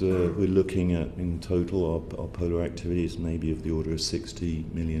 we're looking at, in total, our polar activities maybe of the order of 60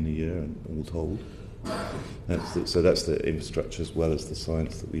 million a year, all told. So that's the infrastructure as well as the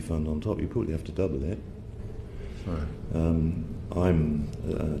science that we fund on top. You probably have to double it. Right. I'm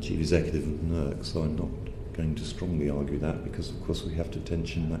chief executive of NERC, so I'm not going to strongly argue that, because of course we have to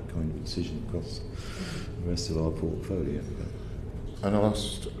tension that kind of decision across the rest of our portfolio. And a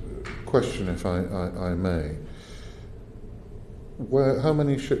last question, if I may. How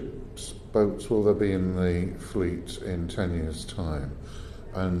many boats will there be in the fleet in 10 years' time,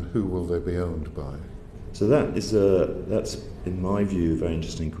 and who will they be owned by? So that's in my view a very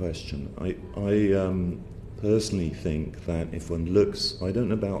interesting question. I personally think that if one looks, I don't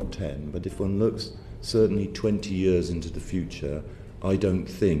know about 10, but if one looks certainly 20 years into the future, I don't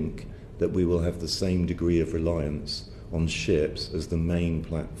think that we will have the same degree of reliance on ships as the main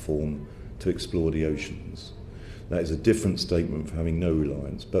platform to explore the oceans. That is a different statement from having no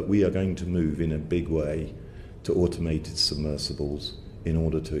reliance, but we are going to move in a big way to automated submersibles in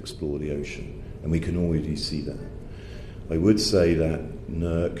order to explore the ocean, and we can already see that. I would say that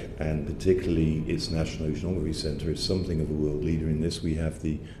NERC, and particularly its National Oceanography Centre, is something of a world leader in this. We have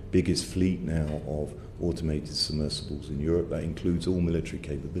the biggest fleet now of automated submersibles in Europe. That includes all military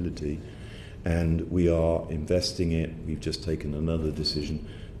capability, and we are investing it. We've just taken another decision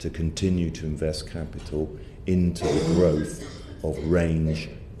to continue to invest capital into the growth of range,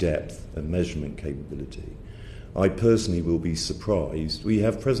 depth and measurement capability. I personally will be surprised. We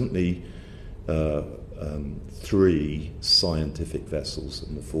have presently 3 scientific vessels,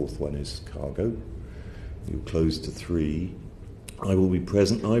 and the 4th one is cargo. We'll close to 3.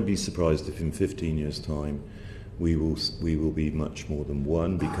 I'd be surprised if in 15 years' time we will be much more than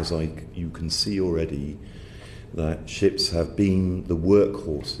 1, because you can see already that ships have been the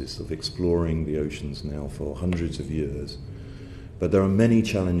workhorses of exploring the oceans now for hundreds of years. But there are many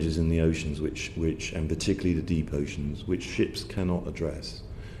challenges in the oceans which and particularly the deep oceans, which ships cannot address.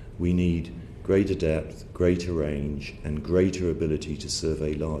 We need greater depth, greater range, and greater ability to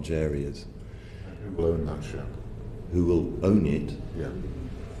survey large areas. Who will own that ship? Who will own it? Yeah.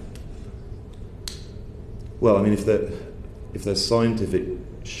 Well, I mean, if they're scientific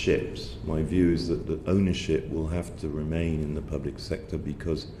ships, my view is that the ownership will have to remain in the public sector,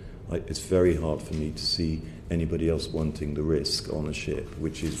 because it's very hard for me to see anybody else wanting the risk on a ship,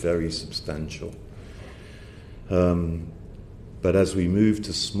 which is very substantial. But as we move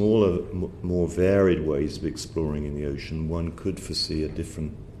to smaller, more varied ways of exploring in the ocean, one could foresee a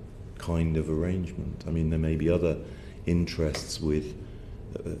different kind of arrangement. I mean, there may be other interests with,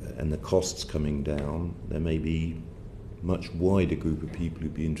 and the costs coming down, there may be much wider group of people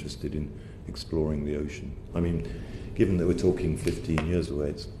who'd be interested in exploring the ocean. I mean, given that we're talking 15 years away,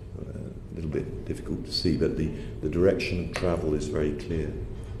 it's a little bit difficult to see, but the direction of travel is very clear.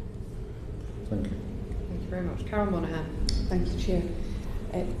 Thank you. Thank you very much. Carol Monaghan. Thank you, Chair.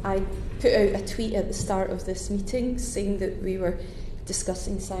 I put out a tweet at the start of this meeting saying that we were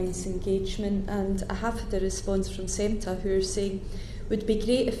discussing science engagement, and I have had a response from SEMTA who are saying, would be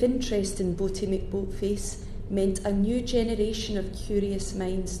great if interest in Boaty McBoatface meant a new generation of curious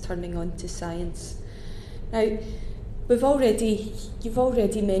minds turning on to science. Now, you've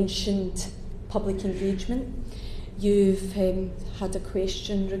already mentioned public engagement. You've had a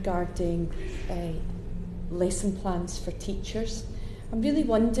question regarding lesson plans for teachers. I'm really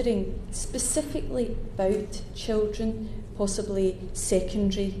wondering specifically about children, possibly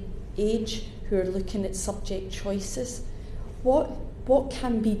secondary age, who are looking at subject choices. What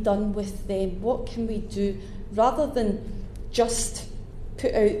can be done with them? What can we do, rather than just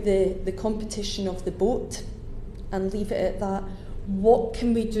put out the competition of the boat and leave it at that? What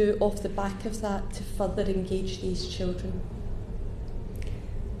can we do off the back of that to further engage these children?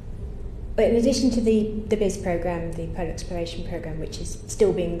 But in addition to the BIS programme, the Polar Exploration Programme, which is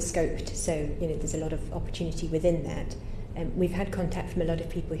still being scoped, so there's a lot of opportunity within that. We've had contact from a lot of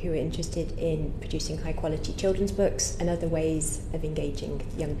people who are interested in producing high-quality children's books and other ways of engaging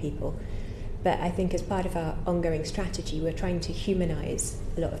young people. But I think as part of our ongoing strategy, we're trying to humanise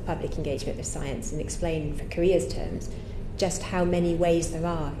a lot of public engagement with science and explain, for careers terms, just how many ways there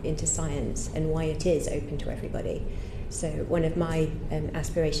are into science and why it is open to everybody. So one of my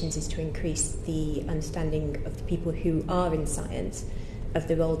aspirations is to increase the understanding of the people who are in science, of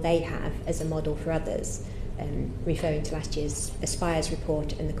the role they have as a model for others, referring to last year's Aspires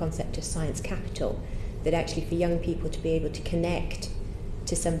report and the concept of science capital, that actually for young people to be able to connect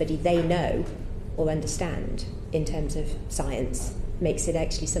to somebody they know or understand in terms of science makes it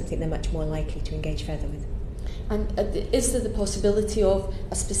actually something they're much more likely to engage further with. And is there the possibility of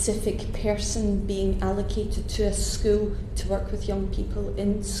a specific person being allocated to a school to work with young people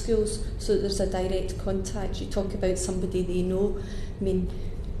in schools so that there's a direct contact? You talk about somebody they know. I mean,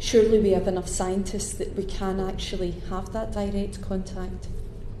 surely we have enough scientists that we can actually have that direct contact.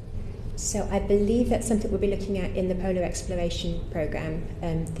 So I believe that's something we'll be looking at in the Polar Exploration Programme.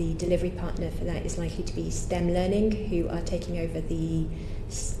 The delivery partner for that is likely to be STEM Learning, who are taking over the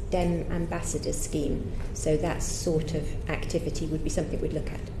STEM Ambassador scheme. So that sort of activity would be something we'd look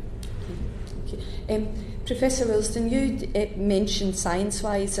at. Okay. Professor Wilsdon, you mentioned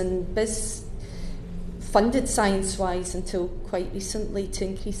science-wise, and BIS funded science-wise until quite recently to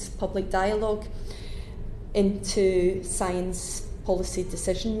increase public dialogue. into science policy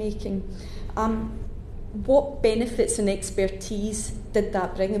decision making. What benefits and expertise did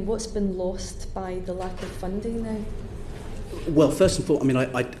that bring, and what's been lost by the lack of funding now? Well, first and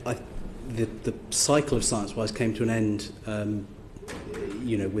foremost, I mean, the cycle of ScienceWise came to an end,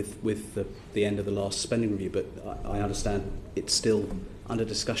 with the end of the last spending review. But I understand it's still under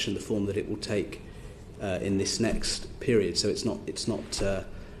discussion, the form that it will take in this next period. So it's not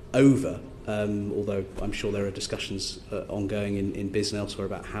over. Although I'm sure there are discussions ongoing in BIS and elsewhere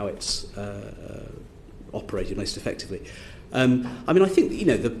about how it's operated most effectively. I mean, I think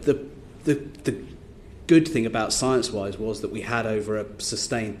the good thing about ScienceWise was that we had, over a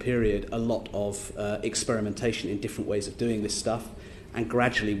sustained period, a lot of experimentation in different ways of doing this stuff, and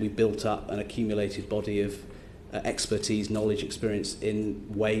gradually we built up an accumulated body of expertise, knowledge, experience in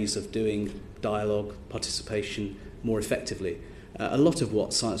ways of doing dialogue, participation more effectively. A lot of what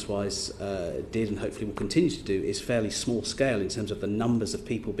ScienceWise did, and hopefully will continue to do, is fairly small scale in terms of the numbers of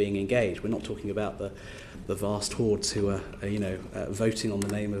people being engaged. We're not talking about the vast hordes who are voting on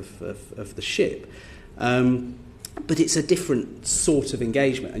the name of the ship. But it's a different sort of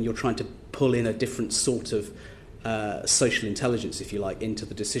engagement, and you're trying to pull in a different sort of social intelligence, if you like, into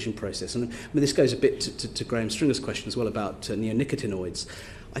the decision process. And I mean, this goes a bit to Graham Stringer's question as well about neonicotinoids.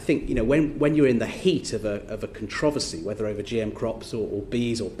 I think, when you're in the heat of a controversy, whether over GM crops or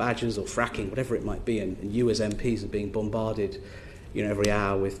bees or badgers or fracking, whatever it might be, and you as MPs are being bombarded, every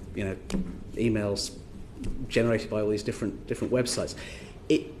hour with, emails generated by all these different websites,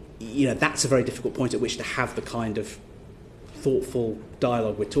 that's a very difficult point at which to have the kind of thoughtful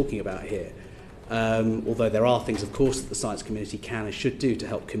dialogue we're talking about here. Although there are things, of course, that the science community can and should do to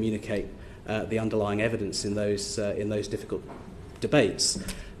help communicate the underlying evidence in those difficult debates.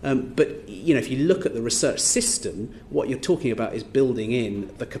 But if you look at the research system, what you're talking about is building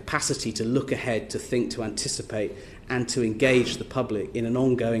in the capacity to look ahead, to think, to anticipate, and to engage the public in an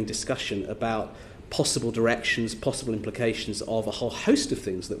ongoing discussion about possible directions, possible implications of a whole host of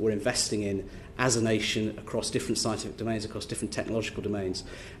things that we're investing in as a nation across different scientific domains, across different technological domains.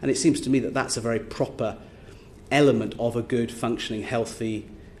 And it seems to me that that's a very proper element of a good, functioning, healthy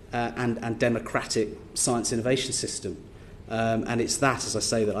and democratic science innovation system. And it's that, as I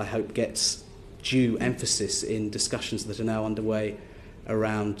say, that I hope gets due emphasis in discussions that are now underway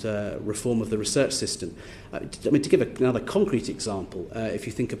around reform of the research system. To give another concrete example, if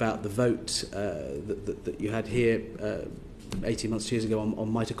you think about the vote that you had here 18 months, 2 years ago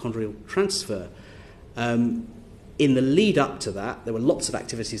on mitochondrial transfer, in the lead up to that, there were lots of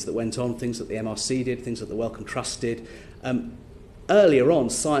activities that went on, things that the MRC did, things that the Wellcome Trust did. Earlier on,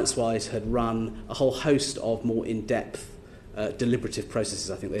 ScienceWise had run a whole host of more in-depth deliberative processes.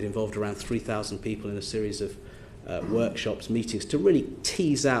 I think they'd involved around 3,000 people in a series of workshops, meetings, to really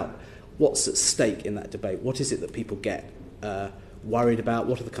tease out what's at stake in that debate. What is it that people get worried about?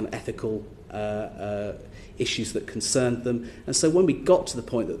 What are the kind of ethical issues that concerned them? And so when we got to the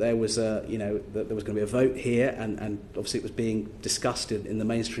point that there was that there was going to be a vote here, and obviously it was being discussed in the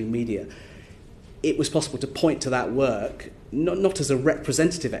mainstream media, it was possible to point to that work not as a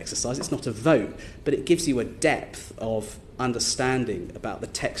representative exercise. It's not a vote, but it gives you a depth of understanding about the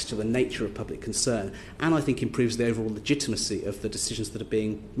texture, the nature of public concern, and I think improves the overall legitimacy of the decisions that are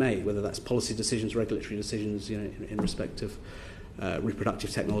being made, whether that's policy decisions, regulatory decisions, in respect of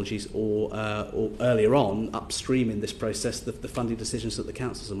reproductive technologies, or earlier on, upstream in this process, the funding decisions that the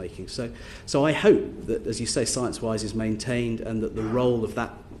councils are making. So I hope that, as you say, ScienceWise is maintained, and that the role of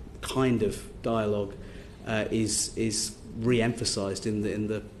that kind of dialogue is re-emphasised in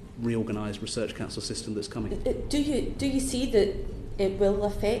the reorganised research council system that's coming. Do you see that it will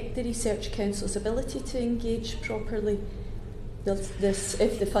affect the research council's ability to engage properly this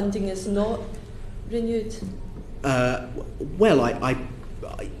if the funding is not renewed? Well, I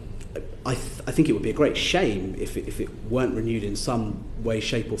think it would be a great shame if it weren't renewed in some way,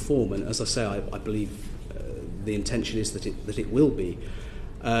 shape or form, and as I say, I believe the intention is that it will be.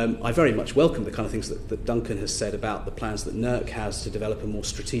 I very much welcome the kind of things that Duncan has said about the plans that NERC has to develop a more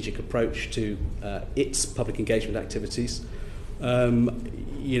strategic approach to its public engagement activities.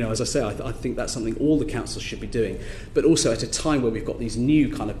 As I say, I think that's something all the councils should be doing, but also at a time where we've got these new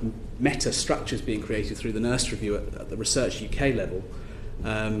kind of meta structures being created through the NERC review at the Research UK level,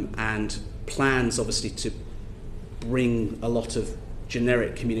 and plans obviously to bring a lot of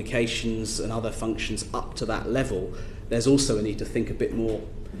generic communications and other functions up to that level. There's also a need to think a bit more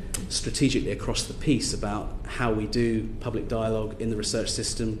strategically across the piece about how we do public dialogue in the research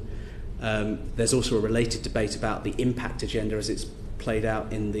system. There's also a related debate about the impact agenda as it's played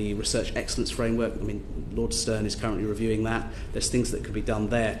out in the Research Excellence Framework. I mean, Lord Stern is currently reviewing that. There's things that could be done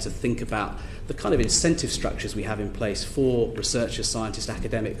there to think about the kind of incentive structures we have in place for researchers, scientists,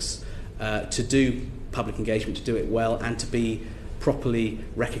 academics to do public engagement, to do it well, and to be properly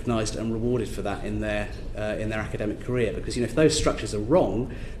recognised and rewarded for that in their academic career. Because if those structures are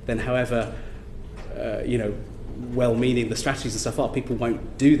wrong, then however well-meaning the strategies and stuff are, people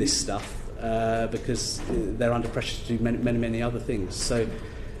won't do this stuff because they're under pressure to do many other things. So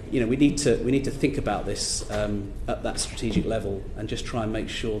we need to think about this at that strategic level and just try and make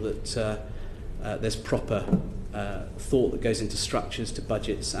sure that there's proper thought that goes into structures, to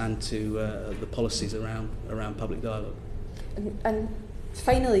budgets, and to the policies around public dialogue. And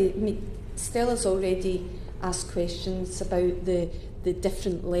finally, Stella's already asked questions about the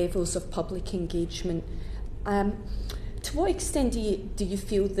different levels of public engagement. To what extent do you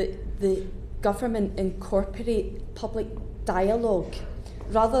feel that the government incorporate public dialogue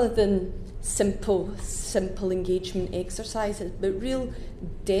rather than simple engagement exercises, but real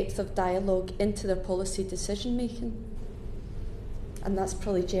depth of dialogue into their policy decision making? And that's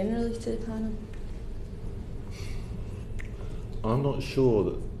probably generally to the panel. I'm not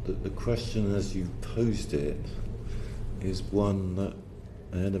sure that the question as you posed it is one that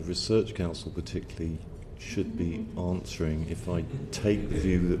a head of Research Council particularly should be answering, if I take the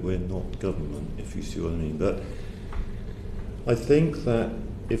view that we're not government, if you see what I mean. But I think that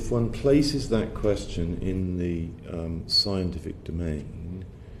if one places that question in the scientific domain,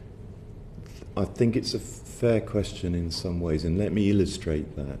 I think it's a fair question in some ways, and let me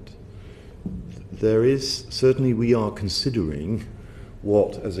illustrate that. There is, certainly we are considering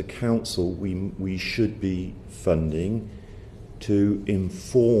what, as a council, we should be funding to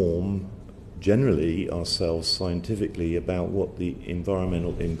inform generally ourselves scientifically about what the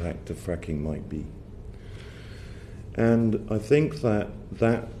environmental impact of fracking might be. And I think that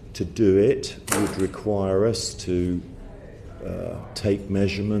to do it would require us to take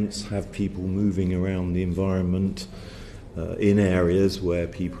measurements, have people moving around the environment in areas where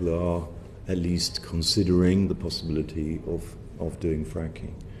people are at least considering the possibility of doing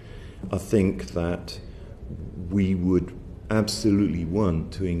fracking. I think that we would absolutely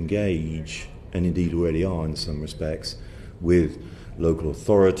want to engage, and indeed already are in some respects, with local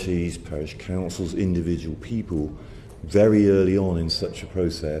authorities, parish councils, individual people very early on in such a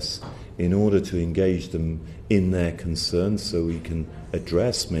process in order to engage them in their concerns so we can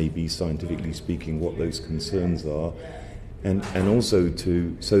address, maybe scientifically speaking, what those concerns are, and also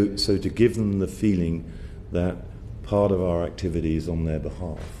to give them the feeling that part of our activity is on their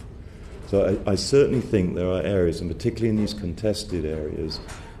behalf. So I certainly think there are areas, and particularly in these contested areas,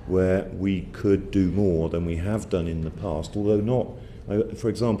 where we could do more than we have done in the past, although not. For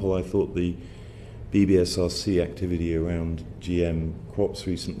example, I thought the BBSRC activity around GM crops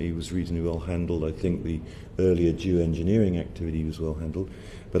recently was reasonably well handled. I think the earlier geoengineering activity was well handled.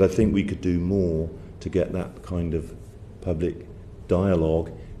 But I think we could do more to get that kind of public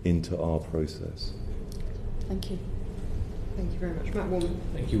dialogue into our process. Thank you. Thank you very much. Matt Warman.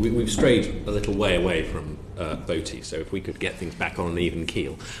 Thank you. We've strayed a little way away from Boaty, so if we could get things back on an even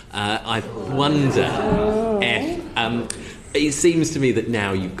keel. I wonder if... it seems to me that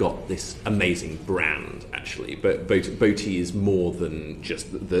now you've got this amazing brand, actually, but Boaty is more than just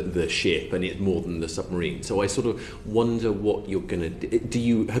the ship, and it's more than the submarine. So I sort of wonder what you're going to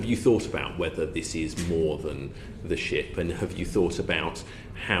do. Have you thought about whether this is more than the ship, and have you thought about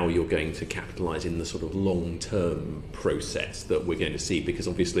how you're going to capitalise in the sort of long-term process that we're going to see? Because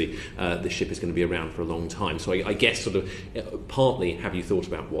obviously the ship is going to be around for a long time. So I guess sort of partly have you thought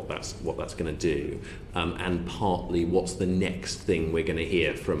about what that's going to do, and partly what's the next thing we're going to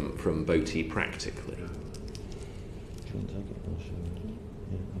hear from Boaty practically?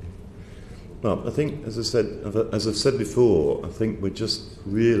 Well, I think, as I've said before, I think we're just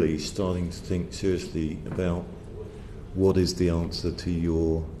really starting to think seriously about what is the answer to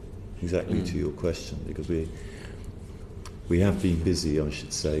your question, because we have been busy, I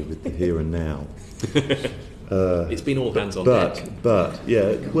should say, with the here and now. It's been all hands on deck. But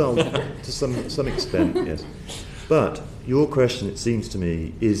yeah, well, to some extent, yes. But your question, it seems to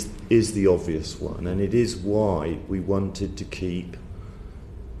me, is the obvious one, and it is why we wanted to keep,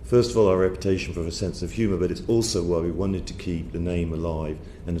 first of all, our reputation for a sense of humour, but it's also why we wanted to keep the name alive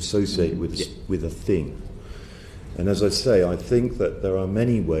and associate with a thing. And as I say, I think that there are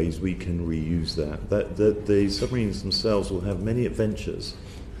many ways we can reuse that. That the submarines themselves will have many adventures.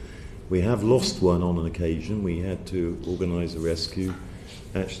 We have lost one on an occasion. We had to organise a rescue,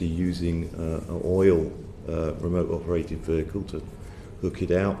 actually using an oil remote-operated vehicle to hook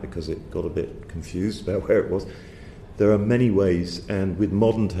it out because it got a bit confused about where it was. there are many ways, and with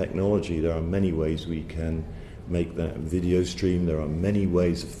modern technology, there are many ways we can make that video stream. There are many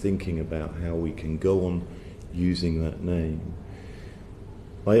ways of thinking about how we can go on using that name.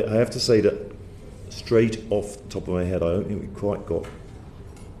 I have to say that straight off the top of my head, I don't think we quite got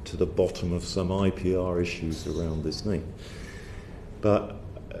to the bottom of some IPR issues around this name. But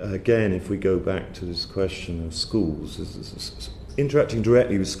again, if we go back to this question of schools, interacting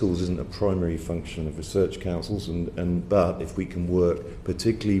directly with schools isn't a primary function of research councils, but if we can work,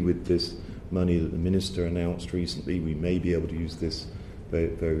 particularly with this money that the Minister announced recently, we may be able to use this very,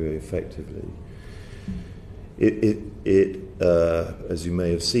 very, very effectively. As you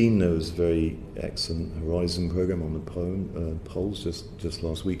may have seen, there was a very excellent Horizon programme on the polls just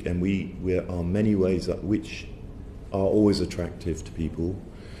last week, and there are many ways which are always attractive to people,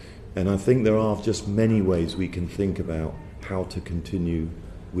 and I think there are just many ways we can think about how to continue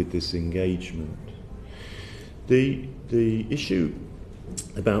with this engagement. The issue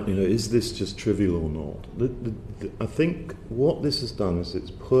about, is this just trivial or not? I think what this has done is it's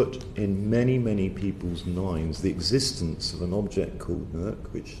put in many, many people's minds the existence of an object called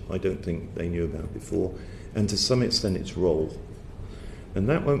NERC, which I don't think they knew about before, and to some extent its role. And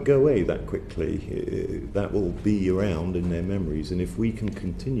that won't go away that quickly. That will be around in their memories, and if we can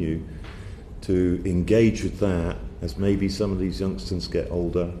continue to engage with that, as maybe some of these youngsters get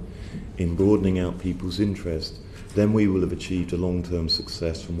older, in broadening out people's interest, then we will have achieved a long-term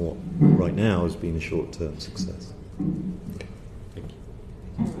success from what right now has been a short-term success. Thank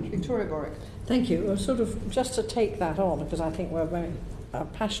you. Victoria Borwick. Thank you. Well, sort of just to take that on, because I think we're very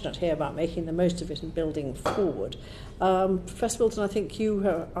passionate here about making the most of it and building forward. Professor Wilsdon, I think you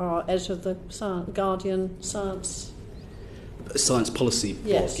are editor of the Guardian Science Policy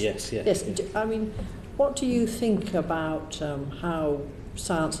blog. Yes. I mean, what do you think about how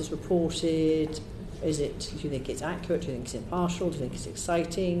science is reported? Do you think it's accurate? Do you think it's impartial? Do you think it's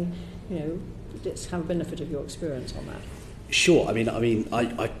exciting? Let's have a benefit of your experience on that. Sure. I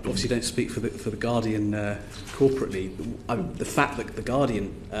obviously don't speak for the Guardian corporately. The fact that the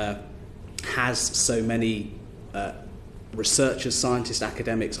Guardian has so many researchers, scientists,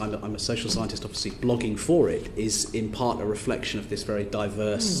 academics, I'm a social scientist, obviously, blogging for it, is in part a reflection of this very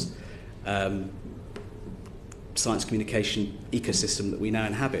diverse science communication ecosystem that we now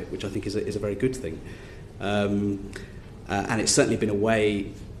inhabit, which I think is a very good thing. And it's certainly been a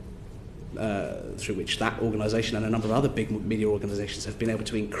way through which that organisation and a number of other big media organisations have been able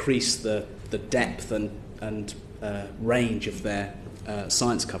to increase the depth and range of their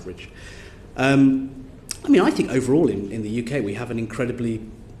science coverage. I think overall in the UK we have an incredibly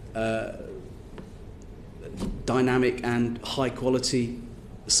dynamic and high quality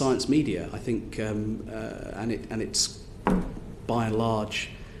science media. I think, and it's by and large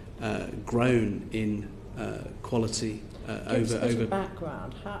grown in quality over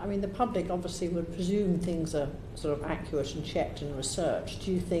background. The public obviously would presume things are sort of accurate and checked and researched.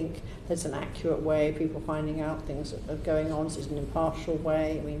 Do you think there's an accurate way of people finding out things that are going on? Is it an impartial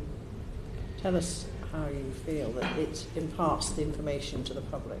way? Tell us how you feel that it imparts the information to the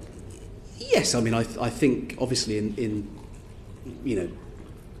public. Yes, I think obviously in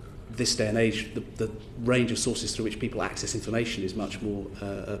this day and age, the range of sources through which people access information is much more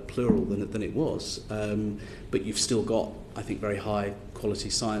plural than it was. But you've still got, I think, very high quality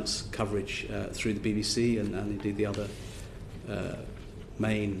science coverage through the BBC and indeed the other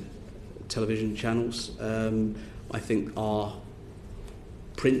main television channels. I think our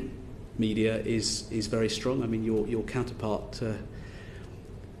print media is very strong. Your counterparts in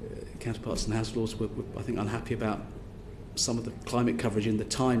the House of Lords were, I think, unhappy about some of the climate coverage in the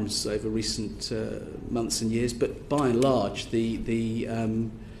Times over recent months and years, but by and large, I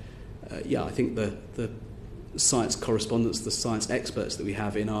think the science correspondents, the science experts that we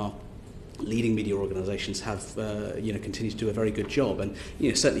have in our leading media organisations have continue to do a very good job. And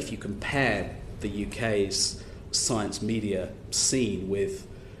certainly, if you compare the UK's science media scene with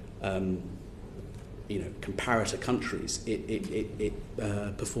comparator countries, it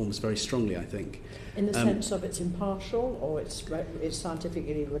performs very strongly, I think. In the sense of it's impartial, or it's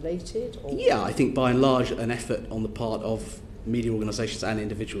scientifically related? Or? Yeah, I think by and large an effort on the part of media organisations and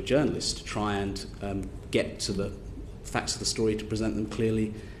individual journalists to try and get to the facts of the story, to present them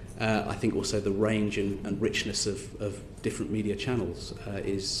clearly. I think also the range and richness of different media channels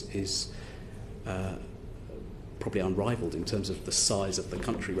is probably unrivaled in terms of the size of the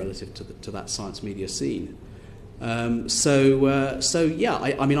country relative to that science media scene. I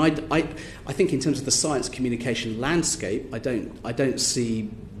think in terms of the science communication landscape, I don't see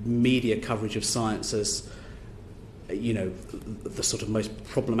media coverage of science as the sort of most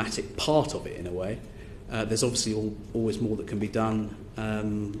problematic part of it in a way. There's obviously always more that can be done.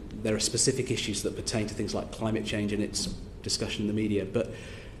 There are specific issues that pertain to things like climate change and its discussion in the media, but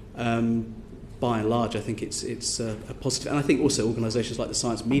by and large, I think it's a positive. And I think also organisations like the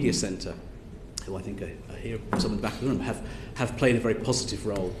Science Media Centre, who I think are here, some in the back of the room, have played a very positive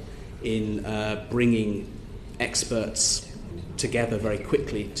role in bringing experts together very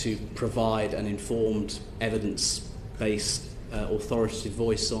quickly to provide an informed, evidence-based, authoritative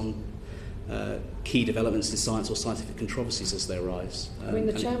voice on key developments in science or scientific controversies as they arise. I mean,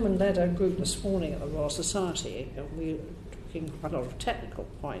 the chairman led a group this morning at the Royal Society, and we were talking quite a lot of technical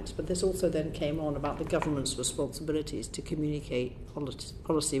points, but this also then came on about the government's responsibilities to communicate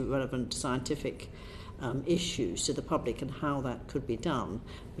policy-relevant scientific issues to the public and how that could be done,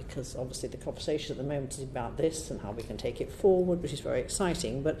 because obviously the conversation at the moment is about this and how we can take it forward, which is very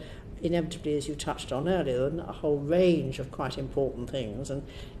exciting, but inevitably, as you touched on earlier, a whole range of quite important things, and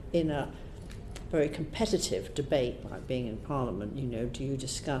in a very competitive debate like being in Parliament, do you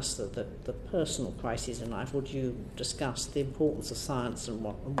discuss the personal crises in life, or do you discuss the importance of science and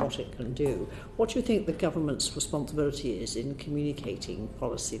what it can do? What do you think the government's responsibility is in communicating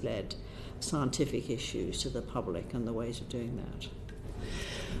policy-led scientific issues to the public and the ways of doing that?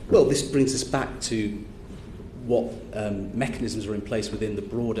 Well, this brings us back to what mechanisms are in place within the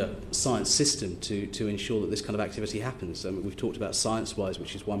broader science system to ensure that this kind of activity happens. We've talked about ScienceWise,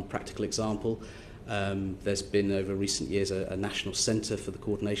 which is one practical example. There's been over recent years a national centre for the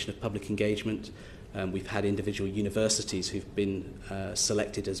coordination of public engagement. We've had individual universities who've been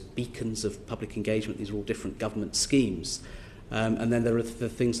selected as beacons of public engagement. These are all different government schemes. And then there are the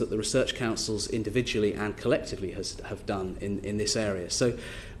things that the research councils individually and collectively have done in this area. So,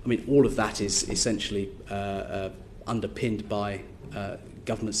 I mean, all of that is essentially underpinned by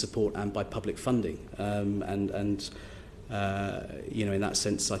government support and by public funding. In that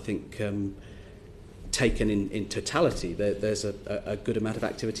sense, I think taken in totality, there's a good amount of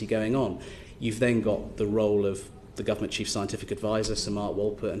activity going on. You've then got the role of the government chief scientific advisor, Sir Mark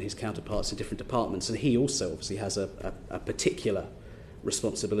Walpert, and his counterparts in different departments, and he also obviously has a particular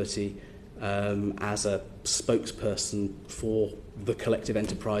responsibility as a spokesperson for the collective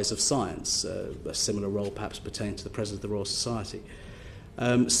enterprise of science. A similar role perhaps pertains to the President of the Royal Society.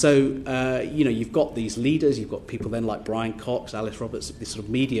 You've got these leaders, you've got people then like Brian Cox, Alice Roberts, these sort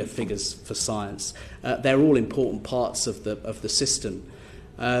of media figures for science. They're all important parts of the system.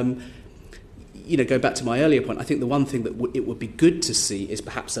 Going back to my earlier point, I think the one thing that it would be good to see is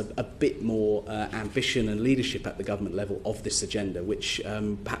perhaps a bit more ambition and leadership at the government level of this agenda, which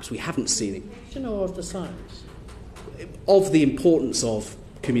perhaps we haven't seen. Or of the science? Of the importance of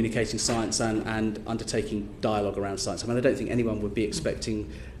communicating science and undertaking dialogue around science. I mean, I don't think anyone would be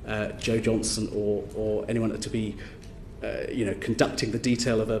expecting Joe Johnson or anyone to be conducting the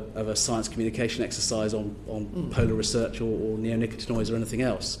detail of a science communication exercise on polar research or neonicotinoids or anything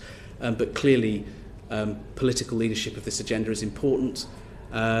else. But clearly, political leadership of this agenda is important.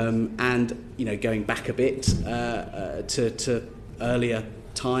 And going back a bit to earlier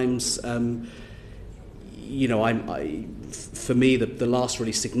times, for me, the last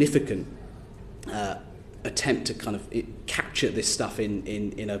really significant attempt to kind of capture this stuff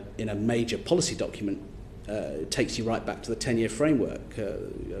in a major policy document takes you right back to the 10-year framework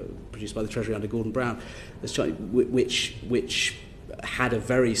produced by the Treasury under Gordon Brown, which had a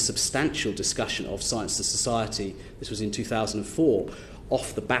very substantial discussion of science and society. This was in 2004,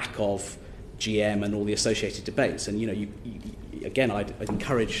 off the back of GM and all the associated debates. And I'd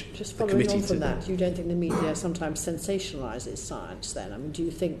encourage just the following committee on from to that. You don't think the media sometimes sensationalises science? Then, I mean, do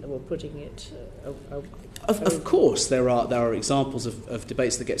you think that we're putting it? Of course, there are examples of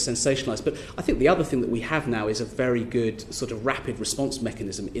debates that get sensationalised, but I think the other thing that we have now is a very good sort of rapid response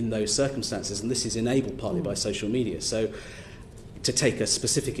mechanism in those circumstances, and this is enabled partly by social media. So, to take a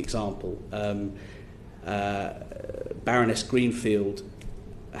specific example, Baroness Greenfield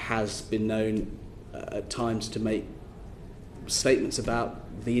has been known at times to make statements about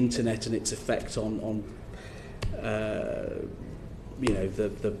the internet and its effect on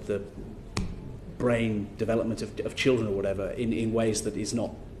the brain development of children or whatever in ways that is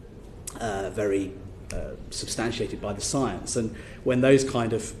not very substantiated by the science. And when those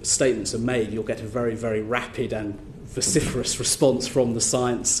kind of statements are made, you'll get a very, very rapid and vociferous response from the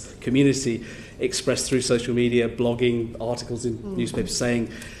science community, expressed through social media, blogging, articles in newspapers saying,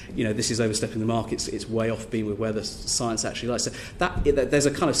 this is overstepping the mark, it's way off being with where the science actually lies. So there's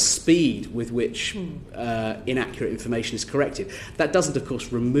a kind of speed with which inaccurate information is corrected. That doesn't, of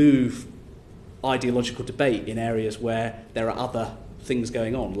course, remove ideological debate in areas where there are other things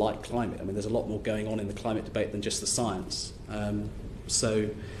going on, like climate. I mean, there's a lot more going on in the climate debate than just the science.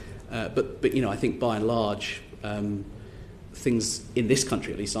 But you know, I think by and large, things in this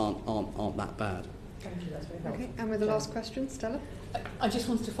country at least aren't that bad. Thank you, that's very helpful. Okay, and with the last question, Stella? I just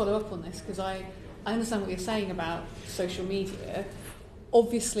wanted to follow up on this because I understand what you're saying about social media.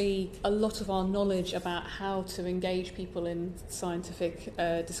 Obviously, a lot of our knowledge about how to engage people in scientific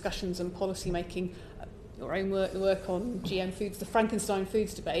discussions and policy making, your own work on GM foods, the Frankenstein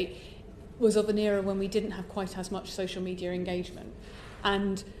foods debate, was of an era when we didn't have quite as much social media engagement.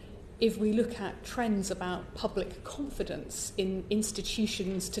 And if we look at trends about public confidence in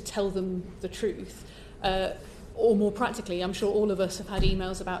institutions to tell them the truth, or more practically, I'm sure all of us have had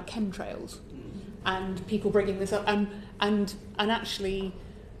emails about chemtrails and people bringing this up. And actually,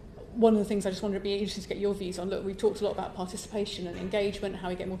 one of the things I just wanted to be interested to get your views on, look, we've talked a lot about participation and engagement, how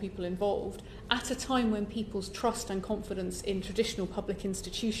we get more people involved, at a time when people's trust and confidence in traditional public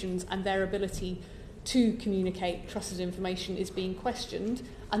institutions and their ability to communicate trusted information is being questioned,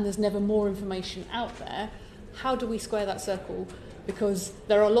 and there's never more information out there. How do we square that circle? Because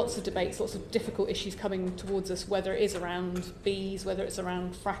there are lots of debates, lots of difficult issues coming towards us, whether it is around bees, whether it's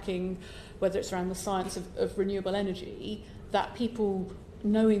around fracking, whether it's around the science of renewable energy, that people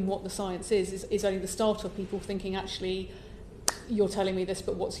knowing what the science is only the start of people thinking, actually, you're telling me this,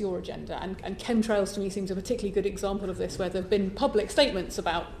 but what's your agenda? And chemtrails to me seems a particularly good example of this, where there have been public statements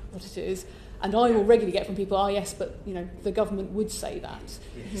about what it is, and I will regularly get from people, yes, but you know, the government would say that.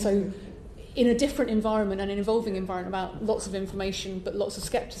 Mm-hmm. So in a different environment and an evolving environment about lots of information but lots of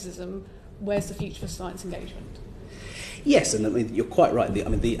scepticism, where's the future for science engagement? Yes, and I mean, you're quite right.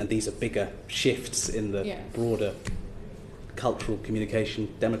 And these are bigger shifts in the broader cultural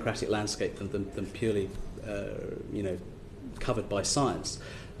communication, democratic landscape than purely, covered by science.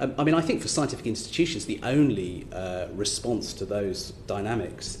 I think for scientific institutions, the only response to those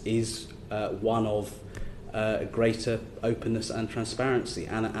dynamics is one of greater openness and transparency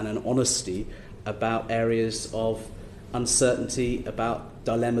and an honesty about areas of uncertainty, about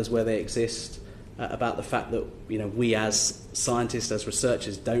dilemmas where they exist, about the fact that we as scientists, as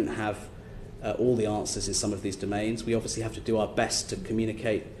researchers, don't have all the answers in some of these domains. We obviously have to do our best to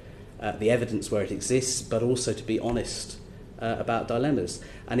communicate the evidence where it exists, but also to be honest about dilemmas.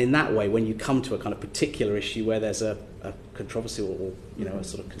 And in that way, when you come to a kind of particular issue where there's a controversy or a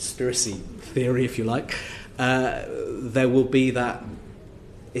sort of conspiracy theory, if you like, there will be that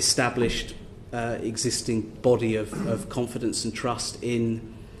established existing body of confidence and trust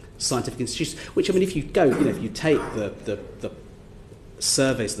in scientific institutions, which, if you go, if you take the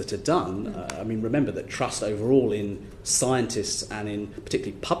surveys that are done, remember that trust overall in scientists and in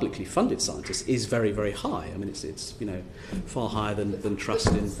particularly publicly funded scientists is very, very high. It's far higher than trust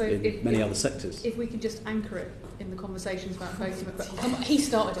in many other sectors. If we could just anchor it in the conversations about Boaty McBoatface, he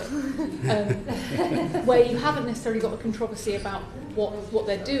started it, where you haven't necessarily got a controversy about what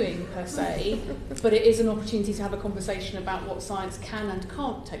they're doing per se, but it is an opportunity to have a conversation about what science can and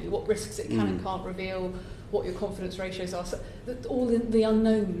can't tell you, what risks it can and can't reveal, what your confidence ratios are, so all the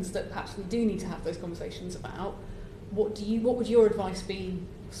unknowns that perhaps we do need to have those conversations about. What would your advice be,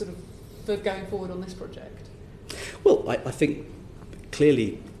 sort of, for going forward on this project? Well, I think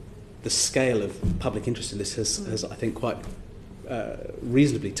clearly the scale of public interest in this has I think, quite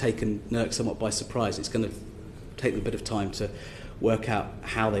reasonably taken NERC somewhat by surprise. It's going to take them a bit of time to work out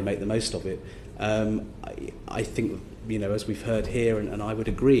how they make the most of it. I think, as we've heard here, and I would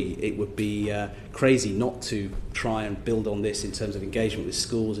agree, it would be crazy not to try and build on this in terms of engagement with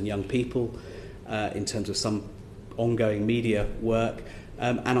schools and young people, in terms of some ongoing media work.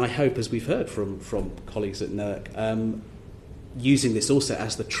 And I hope, as we've heard from colleagues at NERC, using this also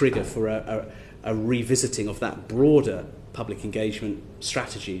as the trigger for a revisiting of that broader public engagement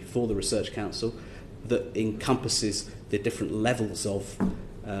strategy for the Research Council that encompasses the different levels of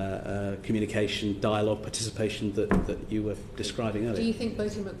communication, dialogue, participation that you were describing earlier. Do you think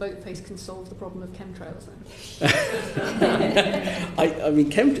Boaty McBoatface can solve the problem of chemtrails then?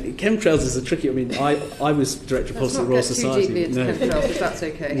 Chemtrails is a tricky. I was director of policy at the Royal Society. Too deeply into chemtrails, if that's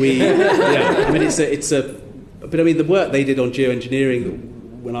okay. But the work they did on geoengineering.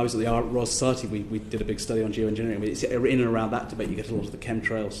 When I was at the Royal Society, we did a big study on geoengineering. It's in and around that debate you get a lot of the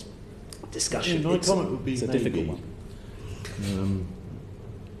chemtrails discussion. My comment would be it's a difficult one.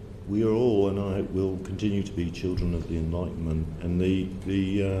 We are all, and I will continue to be, children of the Enlightenment, and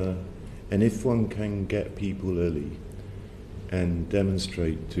and if one can get people early and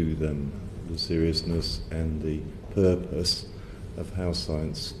demonstrate to them the seriousness and the purpose of how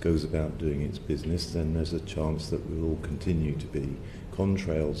science goes about doing its business, then there's a chance that we'll all continue to be.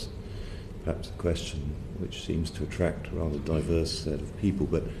 Contrails, perhaps a question which seems to attract a rather diverse set of people,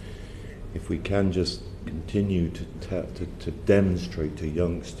 but if we can just continue to demonstrate to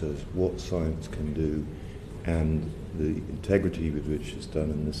youngsters what science can do and the integrity with which it's done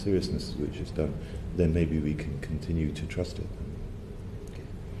and the seriousness with which it's done, then maybe we can continue to trust it.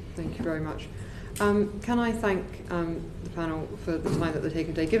 Thank you very much. Can I thank the panel for the time that they're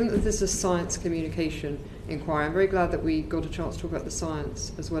taking today? Given that this is a science communication inquiry, I'm very glad that we got a chance to talk about the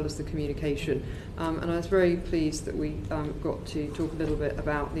science as well as the communication. And I was very pleased that we got to talk a little bit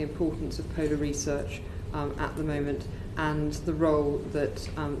about the importance of polar research at the moment and the role that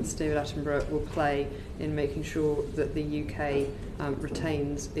the State of Attenborough will play in making sure that the UK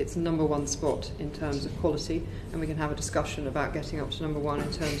retains its #1 spot in terms of quality, and we can have a discussion about getting up to #1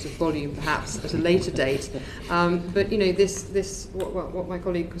 in terms of volume perhaps at a later date. But you know, this what my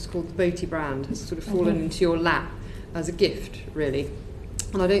colleague has called the Boaty brand has sort of fallen into your lap as a gift, really.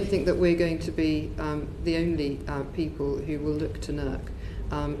 And I don't think that we're going to be the only people who will look to NERC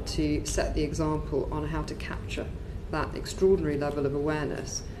to set the example on how to capture that extraordinary level of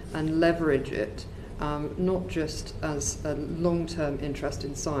awareness and leverage it, not just as a long-term interest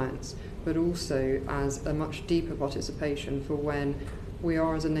in science, but also as a much deeper participation for when we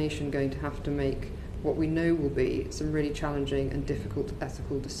are as a nation going to have to make what we know will be some really challenging and difficult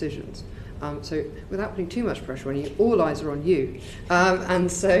ethical decisions. So without putting too much pressure on you, all eyes are on you.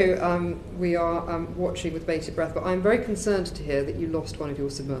 And so we are watching with bated breath. But I'm very concerned to hear that you lost one of your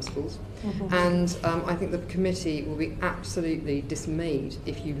submersibles. And I think the committee will be absolutely dismayed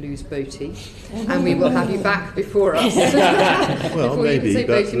if you lose Boaty. And we will have you back before us. Well, before maybe, you can say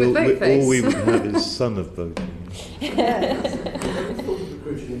but Boaty McBoatface. all we would have is son of Boaty.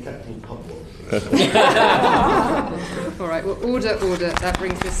 All right, well, order. That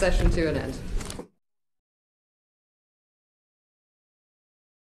brings this session to an end.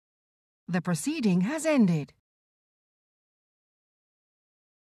 The proceeding has ended.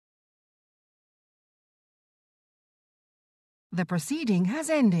 The proceeding has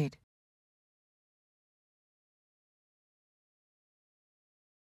ended.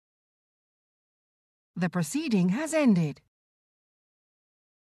 The proceeding has ended.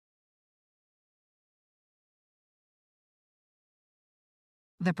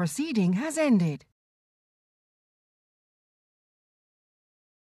 The proceeding has ended.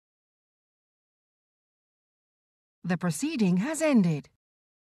 The proceeding has ended.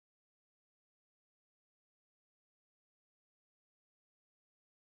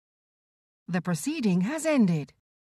 The proceeding has ended.